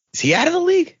 Is he out of the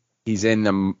league? He's in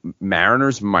the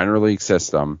Mariners minor league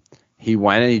system. He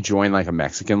went and he joined a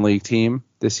Mexican league team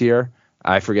this year.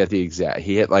 I forget the exact.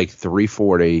 He hit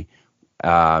 340.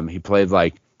 He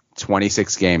played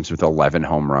 26 games with 11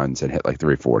 home runs and hit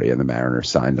 340, and the Mariners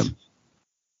signed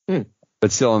him.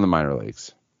 But still in the minor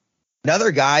leagues.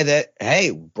 Another guy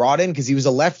that, brought in because he was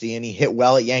a lefty and he hit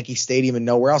well at Yankee Stadium and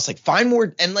nowhere else. Find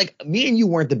more. And me and you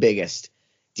weren't the biggest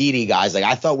Didi guys.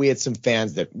 I thought we had some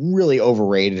fans that really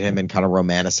overrated him and kind of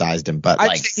romanticized him. But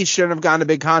I think he shouldn't have gotten a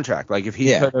big contract. If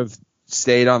he could have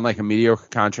stayed on a mediocre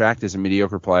contract as a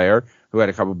mediocre player who had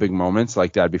a couple big moments,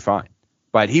 that'd be fine.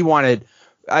 But he wanted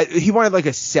a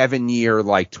 7-year,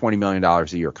 $20 million a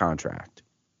year contract.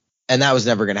 And that was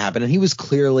never going to happen. And he was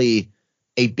clearly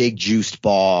a big juiced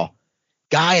ball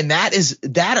guy. And that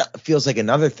feels like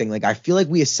another thing. I feel like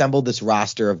we assembled this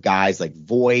roster of guys like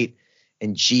Voit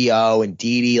and Gio and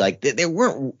Didi. They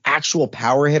weren't actual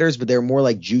power hitters, but they were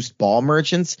more juiced ball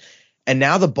merchants. And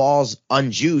now the ball's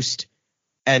unjuiced.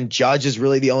 And Judge is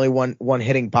really the only one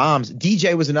hitting bombs.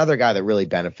 DJ was another guy that really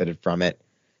benefited from it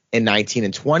in 19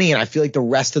 and 20. And I feel like the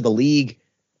rest of the league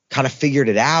kind of figured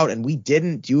it out, and we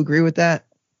didn't. Do you agree with that?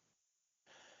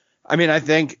 I mean, I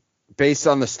think based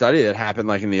on the study that happened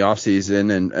in the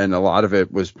offseason, and a lot of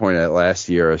it was pointed at last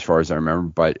year as far as I remember,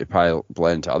 but it probably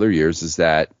bled into other years, is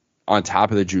that on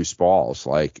top of the juice balls,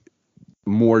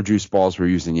 more juice balls were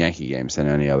used in Yankee games than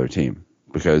any other team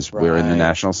because we're in the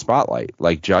national spotlight.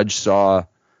 Judge saw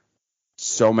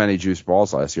so many juice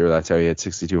balls last year. That's how he had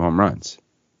 62 home runs.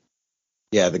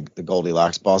 Yeah, the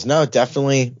Goldilocks balls. No, it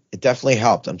definitely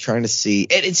helped. I'm trying to see.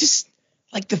 It's just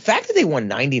the fact that they won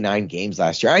 99 games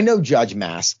last year. I know Judge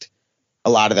masked a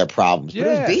lot of their problems, but it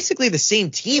was basically the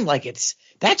same team.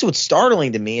 That's what's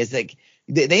startling to me is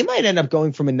they might end up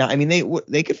going from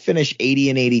they could finish 80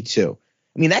 and 82.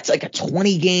 I mean, that's a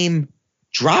 20 game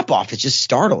drop off. It's just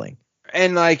startling.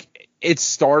 And it's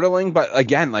startling, but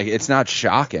again, it's not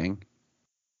shocking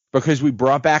because we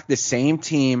brought back the same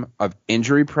team of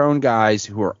injury prone guys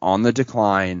who are on the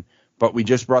decline, but we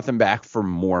just brought them back for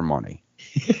more money.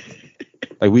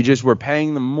 We just were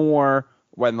paying them more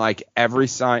when every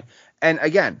sign. And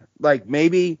again,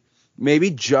 maybe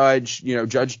Judge,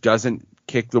 Judge doesn't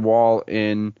kick the wall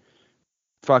in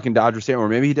fucking Dodger Stadium, or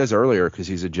maybe he does earlier because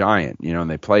he's a Giant, and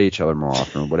they play each other more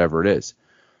often or whatever it is.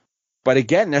 But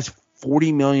again, that's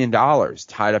 $40 million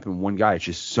tied up in one guy. It's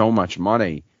just so much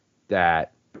money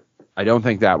that I don't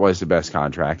think that was the best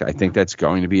contract. I think that's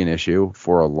going to be an issue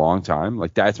for a long time.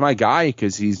 That's my guy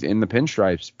because he's in the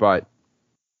pinstripes, but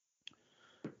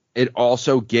it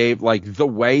also gave the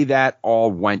way that all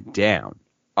went down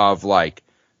of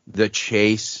the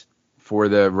chase for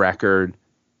the record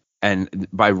and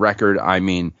by record, I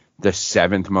mean the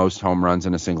 7th most home runs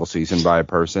in a single season by a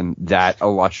person, that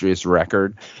illustrious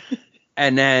record.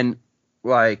 And then,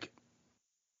 like,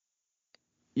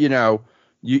 you know,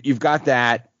 you've got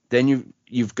that. Then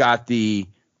you've got the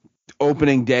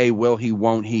opening day will he,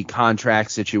 won't he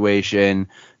contract situation.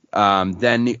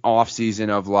 Then the offseason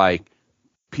of, like,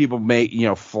 people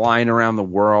flying around the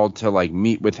world to, like,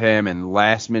 meet with him and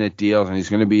last-minute deals, and he's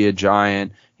going to be a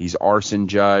giant. He's Arson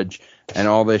Judge and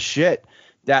all this shit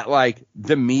that, like,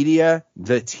 the media,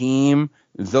 the team,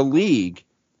 the league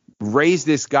raised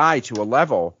this guy to a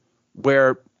level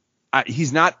where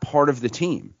he's not part of the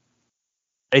team.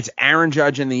 It's Aaron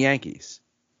Judge and the Yankees.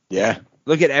 Yeah.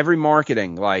 Look at every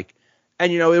marketing, like,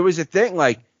 and, it was a thing,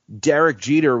 like, Derek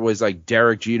Jeter was, like,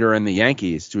 Derek Jeter and the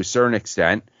Yankees to a certain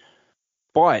extent,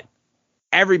 but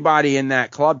everybody in that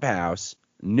clubhouse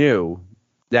knew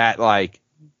that, like,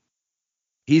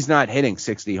 he's not hitting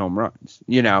 60 home runs.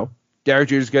 Derek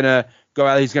Jeter's going to go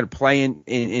out. He's going to play in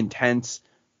intense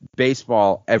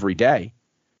baseball every day.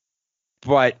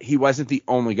 But he wasn't the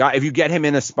only guy. If you get him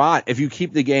in a spot, if you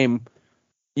keep the game,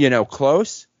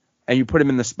 close and you put him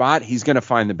in the spot, he's going to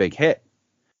find the big hit.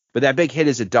 But that big hit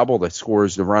is a double that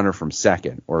scores the runner from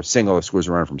second, or a single that scores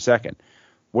the runner from second.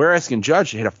 We're asking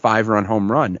Judge to hit a 5-run home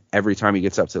run every time he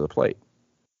gets up to the plate.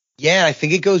 Yeah, I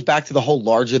think it goes back to the whole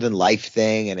larger than life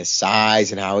thing and his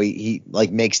size and how he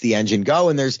like makes the engine go.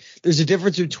 And there's a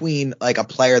difference between, like, a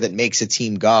player that makes a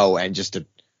team go and just a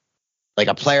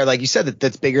player, like you said,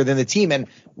 that's bigger than the team. And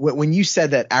when you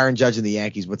said that Aaron Judge and the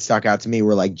Yankees, what stuck out to me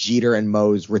were, like, Jeter and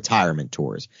Mo's retirement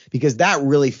tours, because that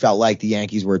really felt like the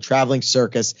Yankees were a traveling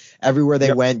circus. Everywhere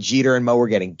they went, Jeter and Mo were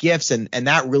getting gifts, and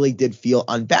that really did feel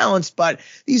unbalanced. But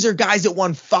these are guys that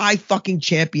won 5 fucking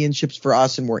championships for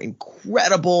us and were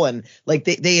incredible, and, like,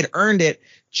 they had earned it.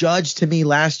 Judge, to me,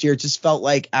 last year just felt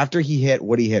like after he hit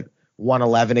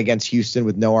 111 against Houston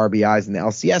with no RBIs in the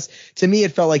LCS, to me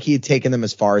it felt like he had taken them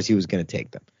as far as he was going to take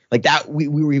them. Like that, he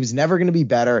was never going to be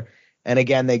better. And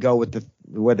again, they go with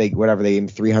whatever they aim,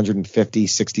 350,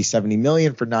 60, 70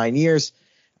 million for 9 years.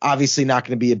 Obviously not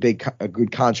going to be a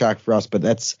good contract for us, but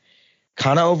that's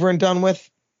kind of over and done with.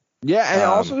 Yeah, and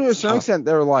also to a certain extent,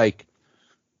 they're like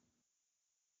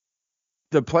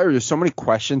the player. There's so many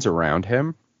questions around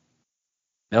him,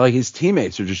 and, like, his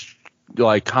teammates are just,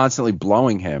 like, constantly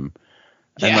blowing him.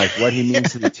 And, like, what he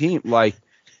means to the team. Like,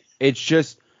 it's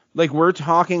just, like, we're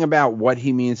talking about what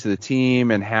he means to the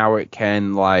team and how it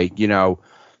can, like,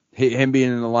 him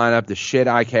being in the lineup, the shit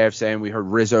IKF saying. We heard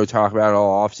Rizzo talk about it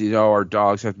all offseason. Oh, our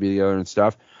dogs have to be together and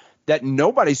stuff. That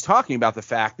nobody's talking about the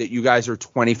fact that you guys are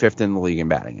 25th in the league in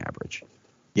batting average.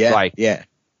 Yeah. Like, yeah.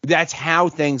 That's how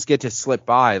things get to slip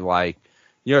by. Like,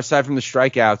 aside from the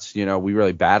strikeouts, we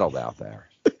really battled out there.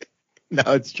 No,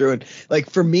 it's true. And, like,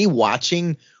 for me,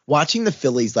 watching the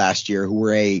Phillies last year, who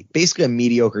were basically a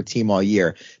mediocre team all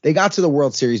year, they got to the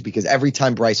World Series because every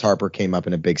time Bryce Harper came up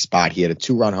in a big spot, he had a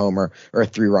 2-run homer or a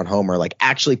 3-run homer, like,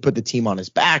 actually put the team on his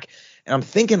back. And I'm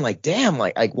thinking, like, damn,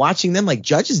 like watching them, like,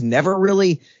 Judge has never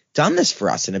really done this for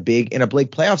us in a big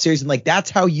playoff series. And, like, that's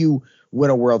how you win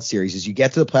a World Series, is you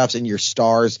get to the playoffs and your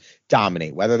stars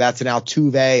dominate, whether that's an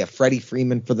Altuve, a Freddie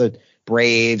Freeman for the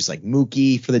Braves, like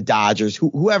Mookie for the Dodgers,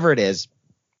 whoever it is.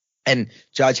 And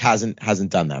Judge hasn't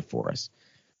done that for us.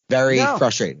 Very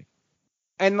frustrating.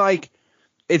 And, like,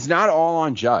 it's not all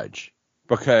on Judge,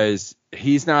 because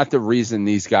he's not the reason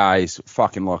these guys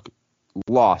fucking look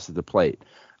lost at the plate.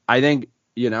 I think,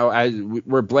 as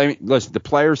we're blaming, listen, the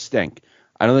players stink.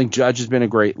 I don't think Judge has been a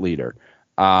great leader.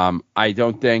 I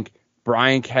don't think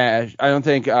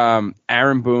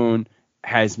Aaron Boone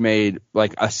has made,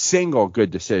 like, a single good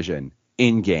decision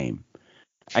in game.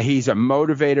 He's a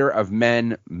motivator of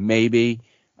men, maybe,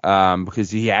 because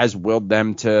he has willed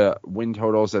them to win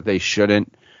totals that they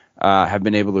shouldn't have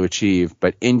been able to achieve.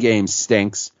 But in game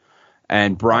stinks.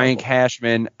 And Brian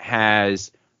Cashman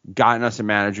has gotten us a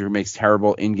manager who makes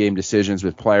terrible in-game decisions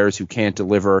with players who can't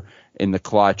deliver in the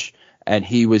clutch. And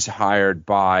he was hired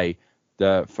by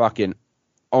the fucking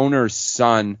owner's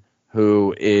son,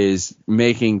 who is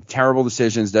making terrible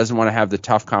decisions, doesn't want to have the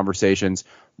tough conversations,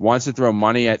 wants to throw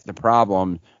money at the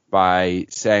problem by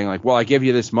saying, like, well, I give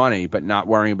you this money, but not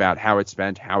worrying about how it's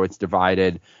spent, how it's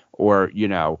divided, or,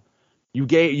 you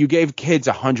gave kids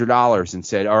 $100 and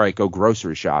said, all right, go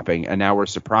grocery shopping, and now we're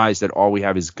surprised that all we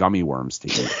have is gummy worms to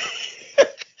eat.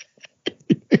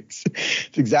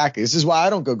 Exactly. This is why I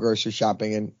don't go grocery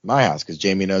shopping in my house, because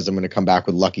Jamie knows I'm going to come back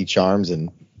with Lucky Charms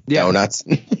and donuts.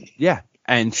 Yeah.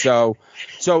 And so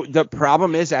the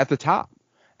problem is at the top.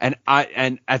 And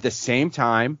at the same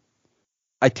time,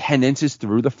 attendance is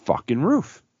through the fucking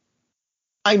roof.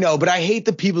 I know, but I hate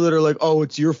the people that are like, oh,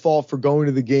 it's your fault for going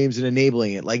to the games and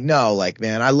enabling it. Like, no, like,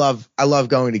 man, I love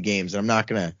going to games, and I'm not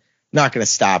gonna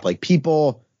stop. Like,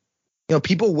 people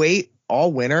wait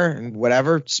all winter and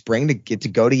whatever spring to get to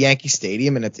go to Yankee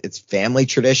Stadium, and it's family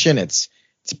tradition. It's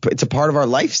a part of our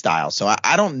lifestyle. So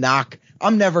I don't knock.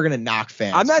 I'm never gonna knock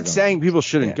fans. I'm not saying people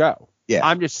shouldn't go. Yeah.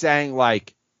 I'm just saying,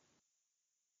 like,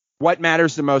 what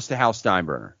matters the most to Hal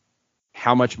Steinbrenner?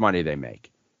 How much money they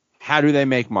make. How do they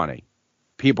make money?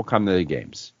 People come to the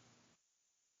games.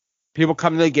 People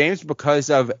come to the games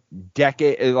because of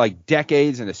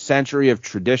decades and a century of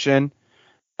tradition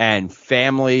and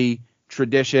family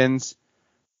traditions.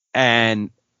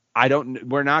 And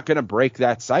we're not going to break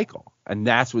that cycle. And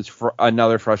that's what's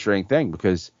another frustrating thing,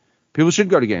 because people should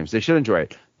go to games. They should enjoy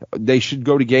it. They should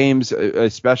go to games,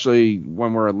 especially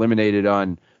when we're eliminated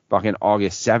on fucking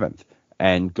August 7th,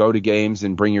 and go to games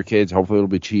and bring your kids. Hopefully it'll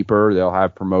be cheaper. They'll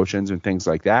have promotions and things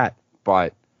like that.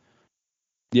 But,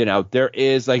 there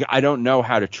is, like, I don't know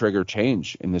how to trigger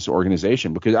change in this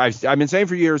organization, because I've been saying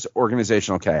for years,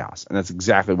 organizational chaos. And that's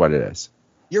exactly what it is.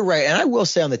 You're right. And I will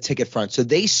say on the ticket front, so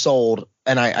they sold,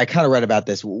 and I kind of read about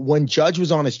this, when Judge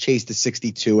was on his chase to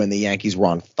 62 and the Yankees were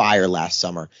on fire last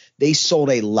summer, they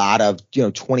sold a lot of,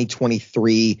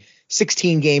 2023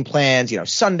 16-game plans,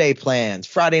 Sunday plans,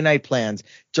 Friday night plans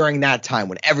during that time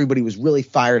when everybody was really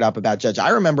fired up about Judge. I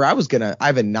remember I have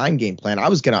a 9-game plan. I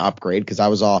was going to upgrade because I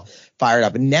was all fired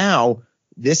up. And now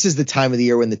this is the time of the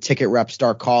year when the ticket reps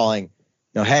start calling,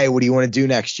 hey, what do you want to do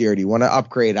next year? Do you want to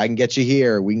upgrade? I can get you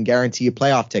here. We can guarantee you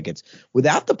playoff tickets.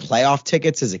 Without the playoff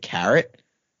tickets as a carrot,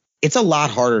 it's a lot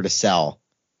harder to sell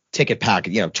ticket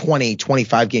package, 20,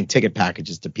 25 game ticket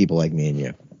packages to people like me and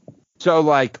you. So,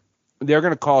 like, they're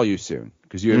going to call you soon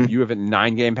because you have a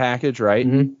 9-game package, right?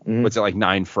 Mm-hmm. What's it, like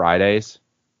 9 Fridays?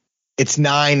 It's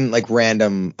 9 like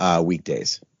random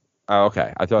weekdays. Oh,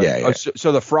 okay. I thought. Yeah.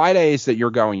 So the Fridays that you're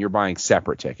going,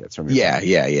 separate tickets from your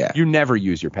Yeah. You never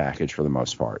use your package for the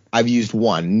most part. I've used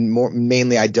one.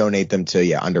 mainly I donate them to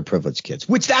underprivileged kids,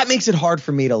 which that makes it hard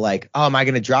for me to like, oh, am I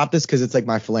going to drop this because it's like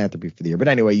my philanthropy for the year? But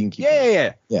anyway, you can keep.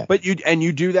 Yeah. But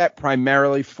you do that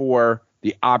primarily for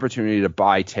the opportunity to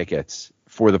buy tickets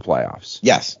for the playoffs.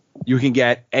 Yes. You can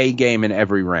get a game in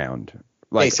every round,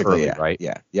 like basically, early, right?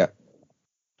 Yeah.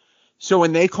 So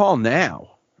when they call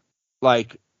now,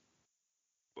 like,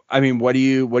 I mean, what do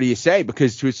you say?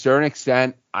 Because to a certain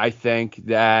extent, I think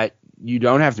that you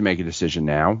don't have to make a decision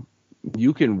now.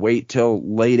 You can wait till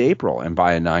late April and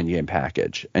buy a 9-game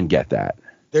package and get that.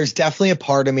 There's definitely a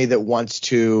part of me that wants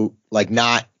to like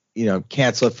not,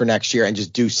 cancel it for next year and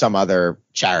just do some other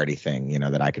charity thing,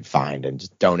 that I could find and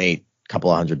just donate a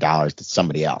couple of $100s to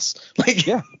somebody else. Like,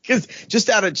 yeah, because just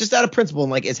out of principle,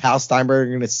 and like, is Hal Steinbrenner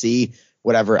going to see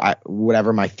whatever my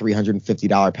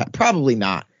 $350 probably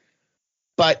not.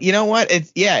 But you know what?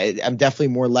 I'm definitely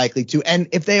more likely to. And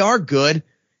if they are good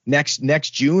next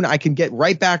June, I can get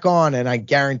right back on, and I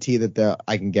guarantee that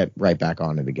I can get right back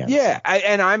on it again. Yeah,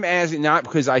 and I'm asking not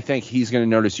because I think he's going to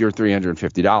notice your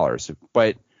 $350,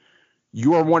 but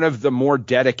you are one of the more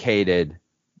dedicated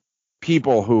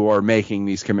people who are making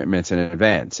these commitments in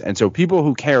advance. And so people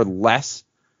who care less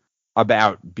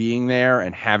about being there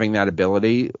and having that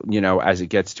ability, as it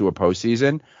gets to a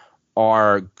postseason,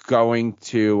 are going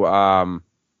to,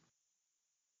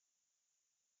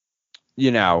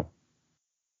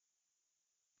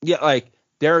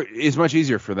 there is much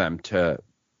easier for them to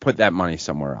put that money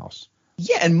somewhere else.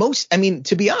 Yeah. And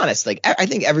to be honest, like, I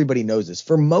think everybody knows this.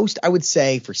 For most, I would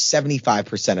say for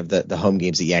 75% of the home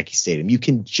games at Yankee Stadium, you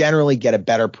can generally get a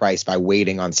better price by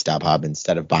waiting on StubHub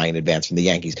instead of buying in advance from the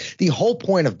Yankees. The whole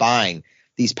point of buying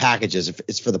these packages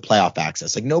is for the playoff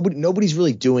access. Like, nobody's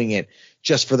really doing it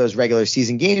just for those regular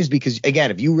season games, because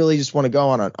again, if you really just want to go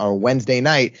on a Wednesday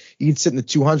night, you can sit in the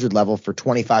 200 level for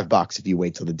 $25 if you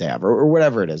wait till the day of, or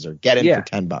whatever it is, or get in for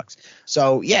 $10.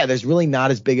 So yeah, there's really not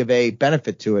as big of a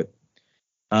benefit to it.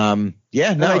 I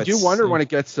do wonder when it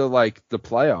gets to like the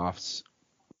playoffs,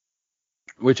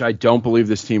 which I don't believe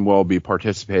this team will be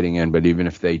participating in, but even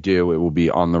if they do, it will be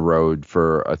on the road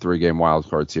for a 3-game wild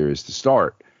card series to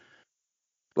start.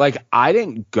 Like, I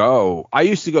didn't go. I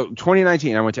used to go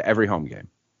 2019. I went to every home game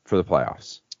for the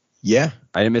playoffs. Yeah.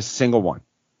 I didn't miss a single one.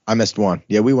 I missed one.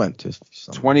 Yeah, we went to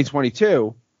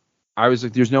 2022. I was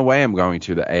like, there's no way I'm going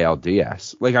to the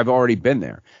ALDS. Like, I've already been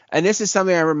there. And this is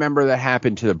something I remember that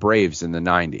happened to the Braves in the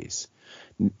 90s.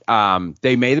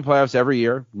 They made the playoffs every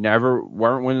year,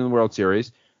 weren't winning the World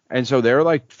Series. And so they're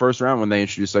like first round when they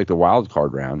introduced like the wild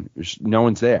card round. No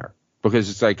one's there because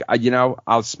it's like,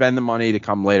 I'll spend the money to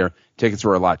come later. Tickets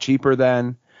were a lot cheaper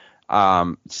then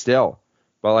still.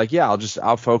 But like, yeah,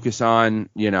 I'll focus on,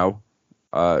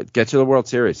 Get to the World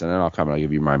Series, and then I'll come and I'll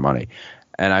give you my money.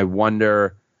 And I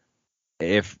wonder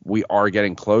if we are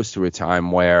getting close to a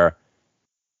time where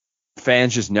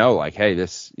fans just know, like, hey,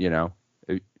 this,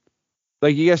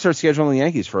 like you guys start scheduling the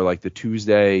Yankees for like the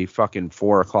Tuesday fucking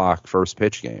 4:00 first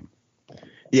pitch game.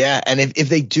 Yeah, and if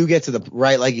they do get to the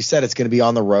right, like you said, it's going to be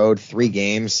on the road, 3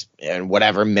 games, and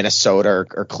whatever, Minnesota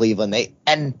or Cleveland. They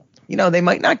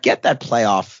might not get that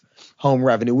playoff home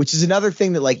revenue, which is another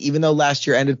thing that, like, even though last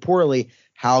year ended poorly,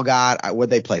 Hal got, would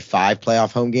they play 5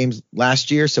 playoff home games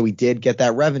last year? So we did get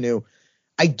that revenue.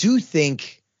 I do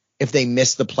think if they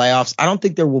miss the playoffs, I don't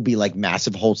think there will be like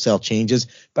massive wholesale changes,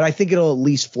 but I think it'll at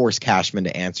least force Cashman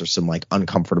to answer some like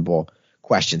uncomfortable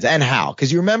questions. And Hal,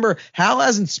 because you remember Hal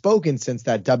hasn't spoken since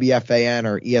that WFAN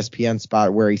or ESPN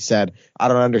spot where he said, I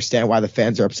don't understand why the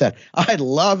fans are upset. I'd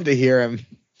love to hear him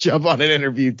jump on an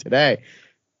interview today.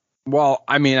 Well,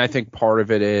 I mean, I think part of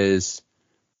it is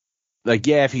like,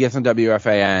 yeah, if he gets on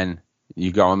WFAN,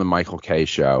 you go on the Michael K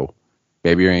show,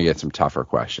 maybe you're going to get some tougher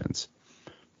questions.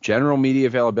 General media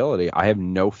availability, I have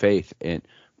no faith in.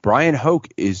 Brian Hoke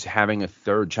is having a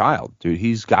 3rd child, dude.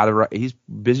 He's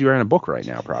busy writing a book right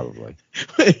now, probably.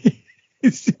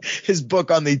 His book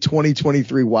on the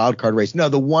 2023 wildcard race. No,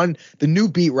 the new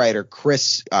beat writer,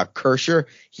 Chris Kersher,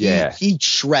 he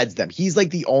shreds them. He's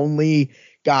like the only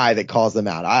guy that calls them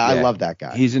out. I love that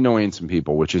guy. He's annoying some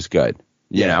people, which is good,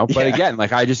 you know. But again,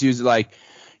 like I just use it like,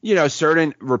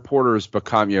 certain reporters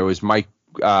become, is Mike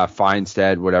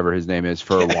Feinstead, whatever his name is,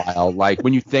 for a while. Like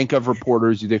when you think of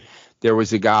reporters, you think there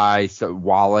was a guy,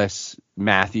 Wallace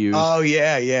Matthews. Oh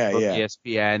yeah. From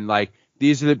ESPN. Like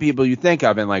these are the people you think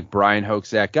of, and like Brian Hoke's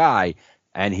that guy,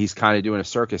 and he's kind of doing a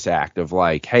circus act of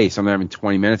like, hey, something happened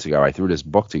 20 minutes ago. I threw this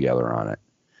book together on it,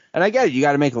 and I get it. You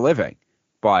got to make a living,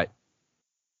 but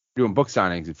doing book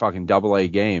signings at fucking AA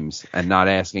games and not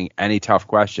asking any tough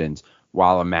questions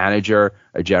while a manager,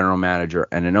 a general manager,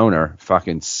 and an owner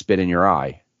fucking spit in your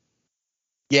eye.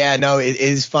 Yeah, no, it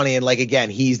is funny. And like, again,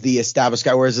 he's the established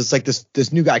guy, whereas it's like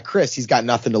this new guy, Chris, he's got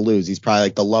nothing to lose. He's probably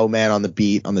like the low man on the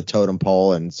beat, on the totem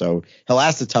pole. And so he'll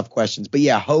ask the tough questions. But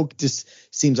yeah, Hoke just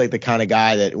seems like the kind of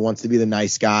guy that wants to be the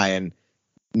nice guy and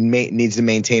needs to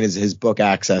maintain his book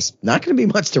access. Not going to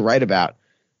be much to write about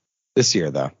this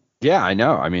year, though. Yeah, I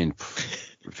know. I mean,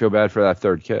 I feel bad for that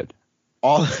 3rd kid.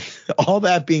 All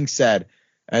that being said,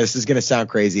 and this is going to sound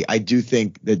crazy, I do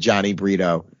think that Johnny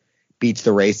Brito beats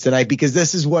the race tonight, because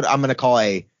this is what I'm going to call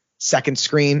a second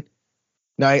screen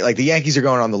night. Like the Yankees are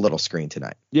going on the little screen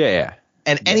tonight. Yeah.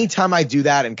 And anytime I do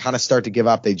that and kind of start to give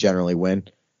up, they generally win.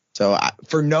 So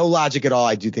for no logic at all,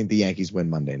 I do think the Yankees win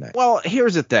Monday night. Well,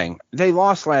 here's the thing. They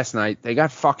lost last night. They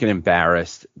got fucking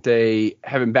embarrassed. They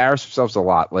have embarrassed themselves a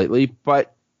lot lately,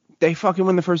 but they fucking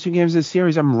win the first 2 games of the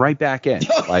series. I'm right back in.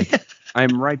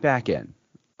 I'm right back in.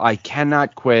 I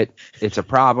cannot quit. It's a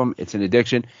problem. It's an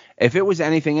addiction. If it was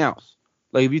anything else,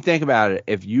 like if you think about it,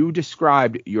 if you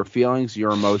described your feelings,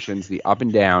 your emotions, the up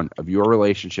and down of your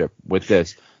relationship with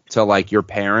this to like your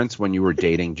parents when you were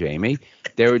dating Jamie,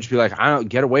 they would just be like, I don't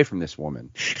get away from this woman.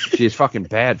 She is fucking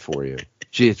bad for you.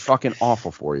 She is fucking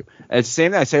awful for you. And it's the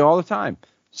same thing I say all the time.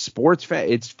 Sports fan,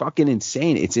 it's fucking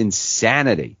insane. It's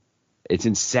insanity. It's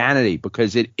insanity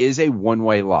because it is a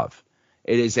one-way love.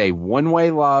 It is a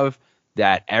one-way love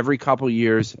that every couple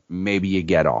years, maybe you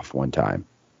get off one time.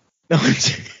 No,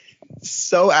 it's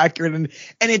so accurate. And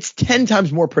it's 10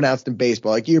 times more pronounced in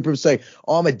baseball. Like you hear people say,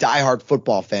 oh, I'm a diehard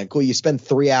football fan. Cool. You spend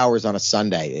 3 hours on a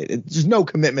Sunday. There's no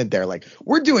commitment there. Like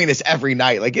we're doing this every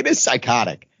night. Like it is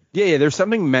psychotic. Yeah, there's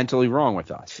something mentally wrong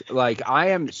with us. Like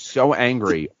I am so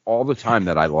angry all the time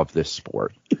that I love this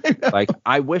sport. Like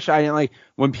I wish I didn't like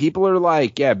when people are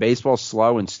like, yeah, baseball's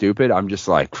slow and stupid. I'm just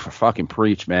like, fucking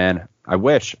preach, man. I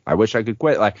wish I could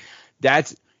quit. Like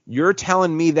you're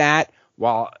telling me that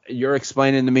while you're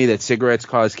explaining to me that cigarettes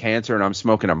cause cancer and I'm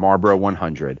smoking a Marlboro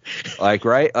 100. Like,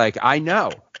 right? Like I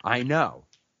know.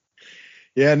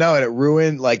 Yeah, no, and it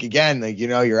ruined, like, again, like,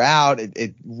 you're out.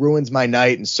 It ruins my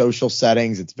night in social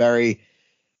settings. It's very,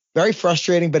 very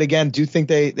frustrating. But again, do think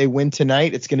they win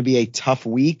tonight. It's going to be a tough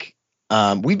week.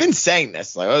 We've been saying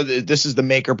this, like, oh, this is the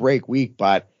make or break week.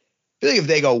 But I feel like if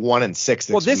they go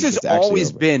 1-6, well, this has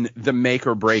always been the make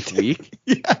or break week.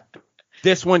 Yeah.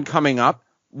 This one coming up.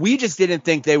 We just didn't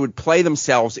think they would play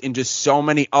themselves into so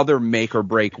many other make or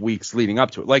break weeks leading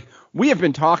up to it. Like we have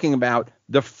been talking about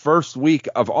the first week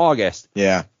of August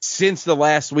since the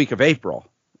last week of April.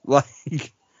 Like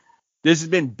this has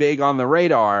been big on the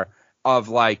radar of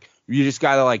like, you just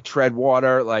got to like tread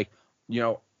water. Like,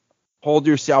 hold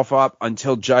yourself up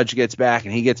until Judge gets back,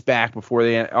 and he gets back before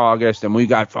the end of August, and we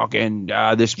got fucking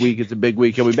this week. It's a big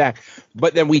week. He'll be back.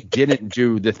 But then we didn't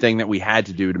do the thing that we had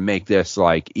to do to make this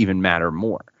like even matter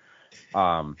more.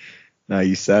 No,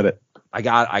 you said it. I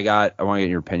want to get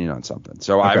your opinion on something.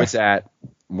 So okay.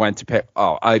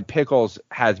 Pickles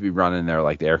had to be running there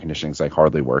like the air conditioning's like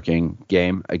hardly working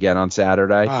game again on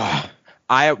Saturday.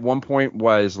 I at one point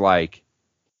was like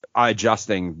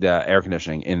adjusting the air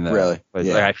conditioning in the really? Like,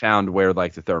 yeah. Like I found where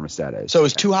like the thermostat is. So it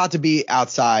was too hot to be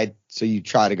outside, so you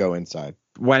try to go inside.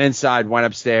 Went inside, went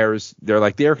upstairs. They're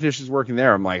like, the air conditioner's working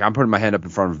there. I'm like, I'm putting my hand up in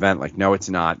front of a vent. Like, no, it's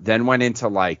not. Then went into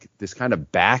like this kind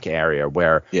of back area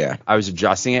where I was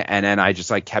adjusting it. And then I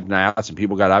just like kept an eye out. Some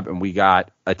people got up and we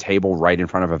got a table right in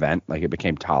front of a vent. Like it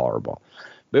became tolerable.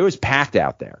 But it was packed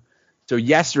out there. So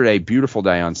yesterday, beautiful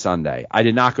day on Sunday. I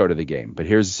did not go to the game, but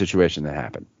here's the situation that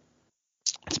happened.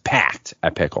 It's packed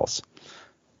at Pickles.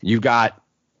 You've got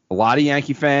a lot of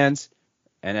Yankee fans.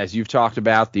 And as you've talked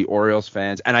about, the Orioles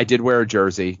fans, and I did wear a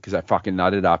jersey because I fucking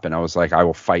nutted up and I was like, I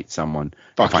will fight someone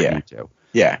if I need to.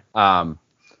 Yeah.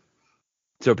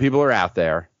 So people are out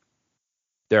there.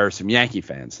 There are some Yankee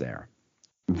fans there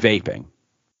vaping,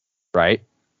 right?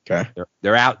 Okay.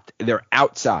 They're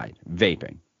outside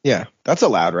vaping. Yeah. That's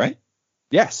allowed, right?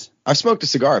 Yes. I've smoked a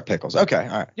cigar at Pickles. Okay.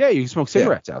 All right. Yeah, you can smoke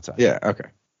cigarettes outside. Yeah. Okay.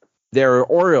 There are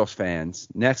Orioles fans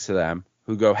next to them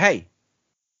who go, hey,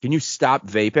 can you stop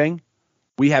vaping?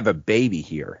 We have a baby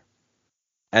here.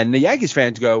 And the Yankees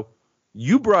fans go,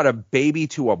 you brought a baby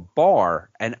to a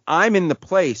bar, and I'm in the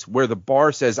place where the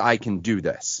bar says I can do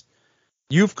this.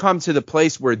 You've come to the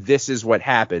place where this is what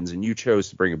happens, and you chose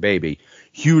to bring a baby.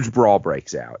 Huge brawl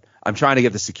breaks out. I'm trying to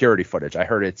get the security footage. I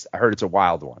heard it's a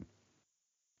wild one.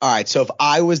 All right, so if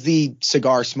I was the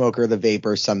cigar smoker, the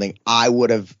vapor, something, I would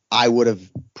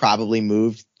have probably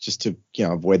moved just to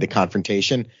avoid the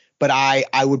confrontation. But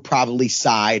I would probably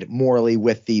side morally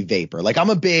with the vapor. Like I'm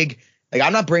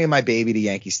not bringing my baby to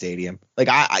Yankee Stadium. Like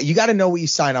you got to know what you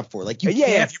sign up for. Like if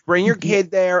you bring your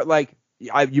kid there, like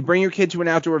you bring your kid to an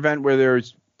outdoor event where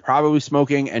there's probably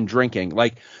smoking and drinking.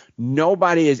 Like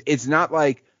it's not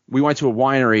like we went to a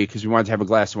winery because we wanted to have a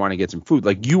glass of wine and get some food.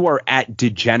 Like you are at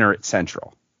Degenerate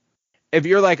Central. If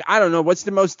you're like, I don't know, what's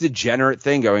the most degenerate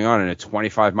thing going on in a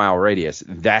 25-mile radius?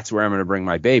 That's where I'm going to bring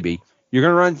my baby. You're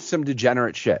going to run some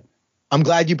degenerate shit. I'm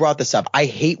glad you brought this up. I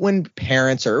hate when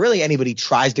parents or really anybody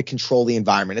tries to control the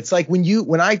environment. It's like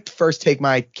when I first take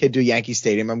my kid to Yankee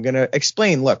Stadium, I'm going to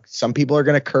explain, look, some people are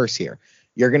going to curse here.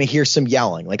 You're going to hear some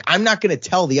yelling. Like I'm not going to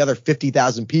tell the other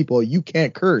 50,000 people you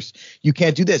can't curse. You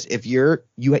can't do this. If you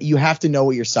have to know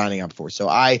what you're signing up for. So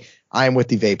I am with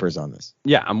the vapors on this.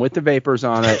 Yeah, I'm with the vapors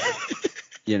on it,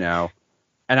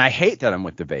 and I hate that I'm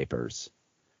with the vapors.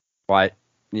 But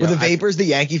the vapors, the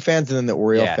Yankee fans and then the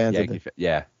Oriole fans.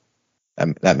 Yeah.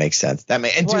 That makes sense.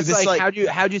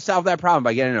 How'd you solve that problem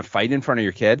by getting in a fight in front of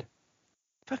your kid?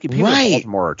 Fucking people in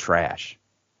Baltimore are trash,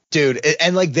 dude.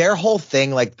 And like their whole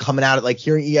thing, like coming out at like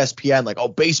hearing ESPN, like, oh,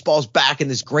 baseball's back in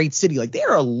this great city. Like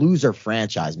they're a loser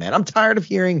franchise, man. I'm tired of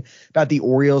hearing about the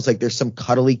Orioles. Like there's some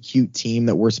cuddly, cute team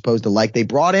that we're supposed to like. They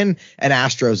brought in an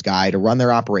Astros guy to run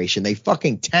their operation. They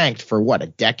fucking tanked for a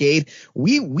decade.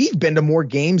 We've been to more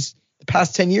games the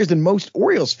past 10 years than most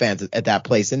Orioles fans at that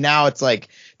place. And now it's like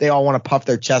they all want to puff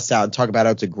their chests out and talk about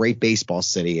how it's a great baseball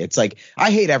city. It's like I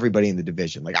hate everybody in the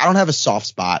division. Like I don't have a soft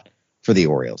spot for the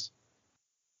Orioles.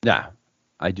 Yeah,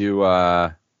 I do.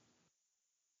 I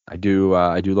do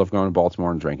love going to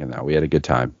Baltimore and drinking though. We had a good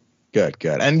time. Good.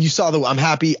 And you saw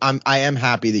I am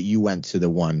happy that you went to the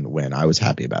one win. I was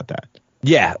happy about that.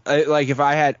 Yeah.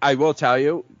 I will tell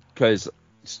you, because,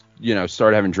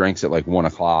 started having drinks at like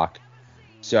 1:00.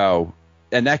 So,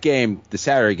 and that game, the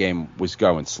Saturday game was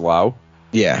going slow.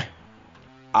 Yeah.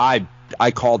 I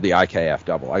called the IKF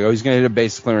double. I go, he's going to hit a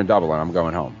base clearing double, and I'm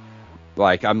going home.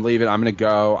 Like, I'm leaving. I'm going to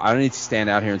go. I don't need to stand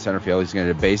out here in center field. He's going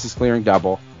to hit a bases clearing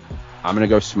double. I'm going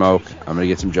to go smoke. I'm going to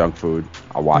get some junk food.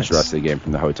 I'll watch the rest of the game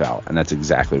from the hotel. And that's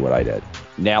exactly what I did.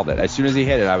 Nailed it. As soon as he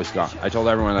hit it, I was gone. I told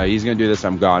everyone that he's going to do this.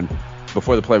 I'm gone.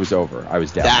 Before the play was over, I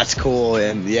was down. That's cool.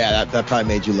 And yeah, that probably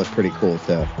made you look pretty cool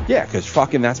too. Yeah, because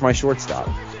fucking that's my shortstop.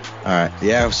 All right.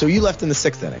 Yeah. So you left in the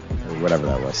 6th inning or whatever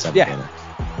that was. 7th inning.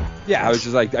 Yeah. I was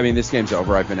just like, this game's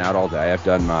over. I've been out all day. I've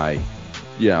done my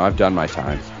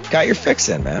time. Got your fix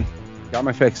in, man. Got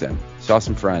my fix in. Saw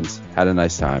some friends. Had a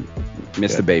nice time.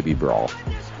 Missed the baby brawl.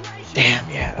 Damn.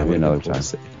 Yeah. That'll be another time.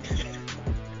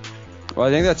 Well, I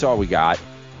think that's all we got.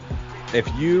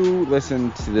 If you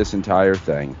listen to this entire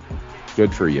thing,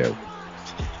 good for you.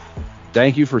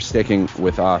 Thank you for sticking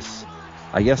with us.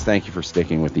 I guess thank you for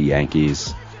sticking with the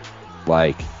Yankees.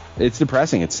 Like, it's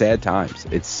depressing. It's sad times.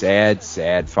 It's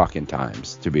sad fucking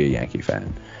times to be a Yankee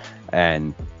fan.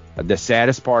 And the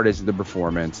saddest part is the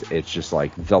performance. It's just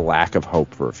like the lack of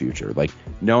hope for a future. Like,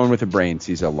 no one with a brain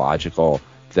sees a logical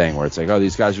thing where it's like, oh,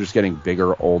 these guys are just getting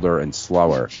bigger, older, and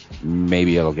slower.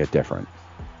 Maybe it'll get different.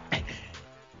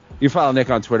 You follow Nick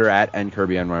on Twitter at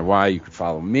NKirbyNYY. You can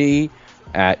follow me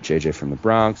at JJ from the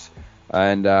Bronx.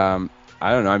 And I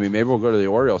don't know. I mean, maybe we'll go to the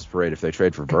Orioles parade if they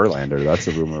trade for Verlander. That's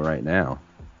the rumor right now.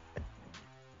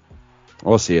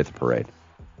 We'll see you at the parade.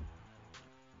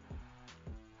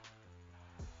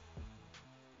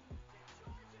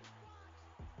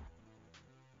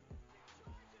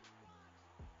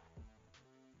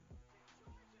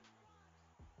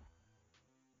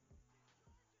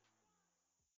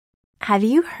 Have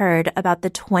you heard about the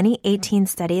 2018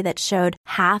 study that showed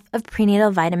half of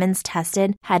prenatal vitamins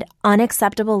tested had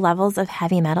unacceptable levels of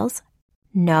heavy metals?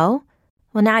 No?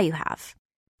 Well, now you have.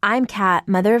 I'm Kat,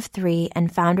 mother of 3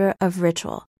 and founder of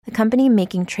Ritual, the company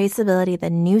making traceability the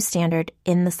new standard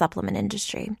in the supplement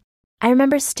industry. I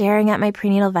remember staring at my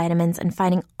prenatal vitamins and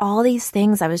finding all these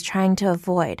things I was trying to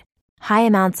avoid. High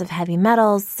amounts of heavy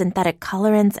metals, synthetic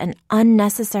colorants, and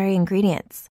unnecessary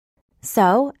ingredients.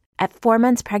 So, at 4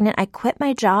 months pregnant, I quit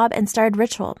my job and started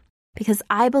Ritual because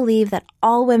I believe that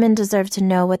all women deserve to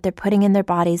know what they're putting in their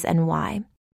bodies and why.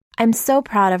 I'm so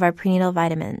proud of our prenatal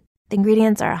vitamin. The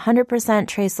ingredients are 100%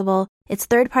 traceable, it's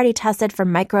third-party tested for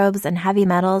microbes and heavy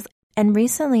metals, and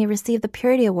recently received the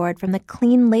Purity Award from the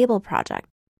Clean Label Project.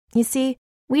 You see,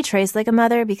 we trace like a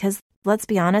mother because, let's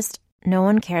be honest, no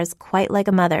one cares quite like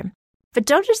a mother. But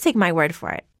don't just take my word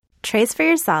for it. Trace for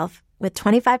yourself with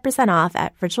 25% off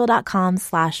at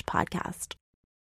ritual.com/podcast.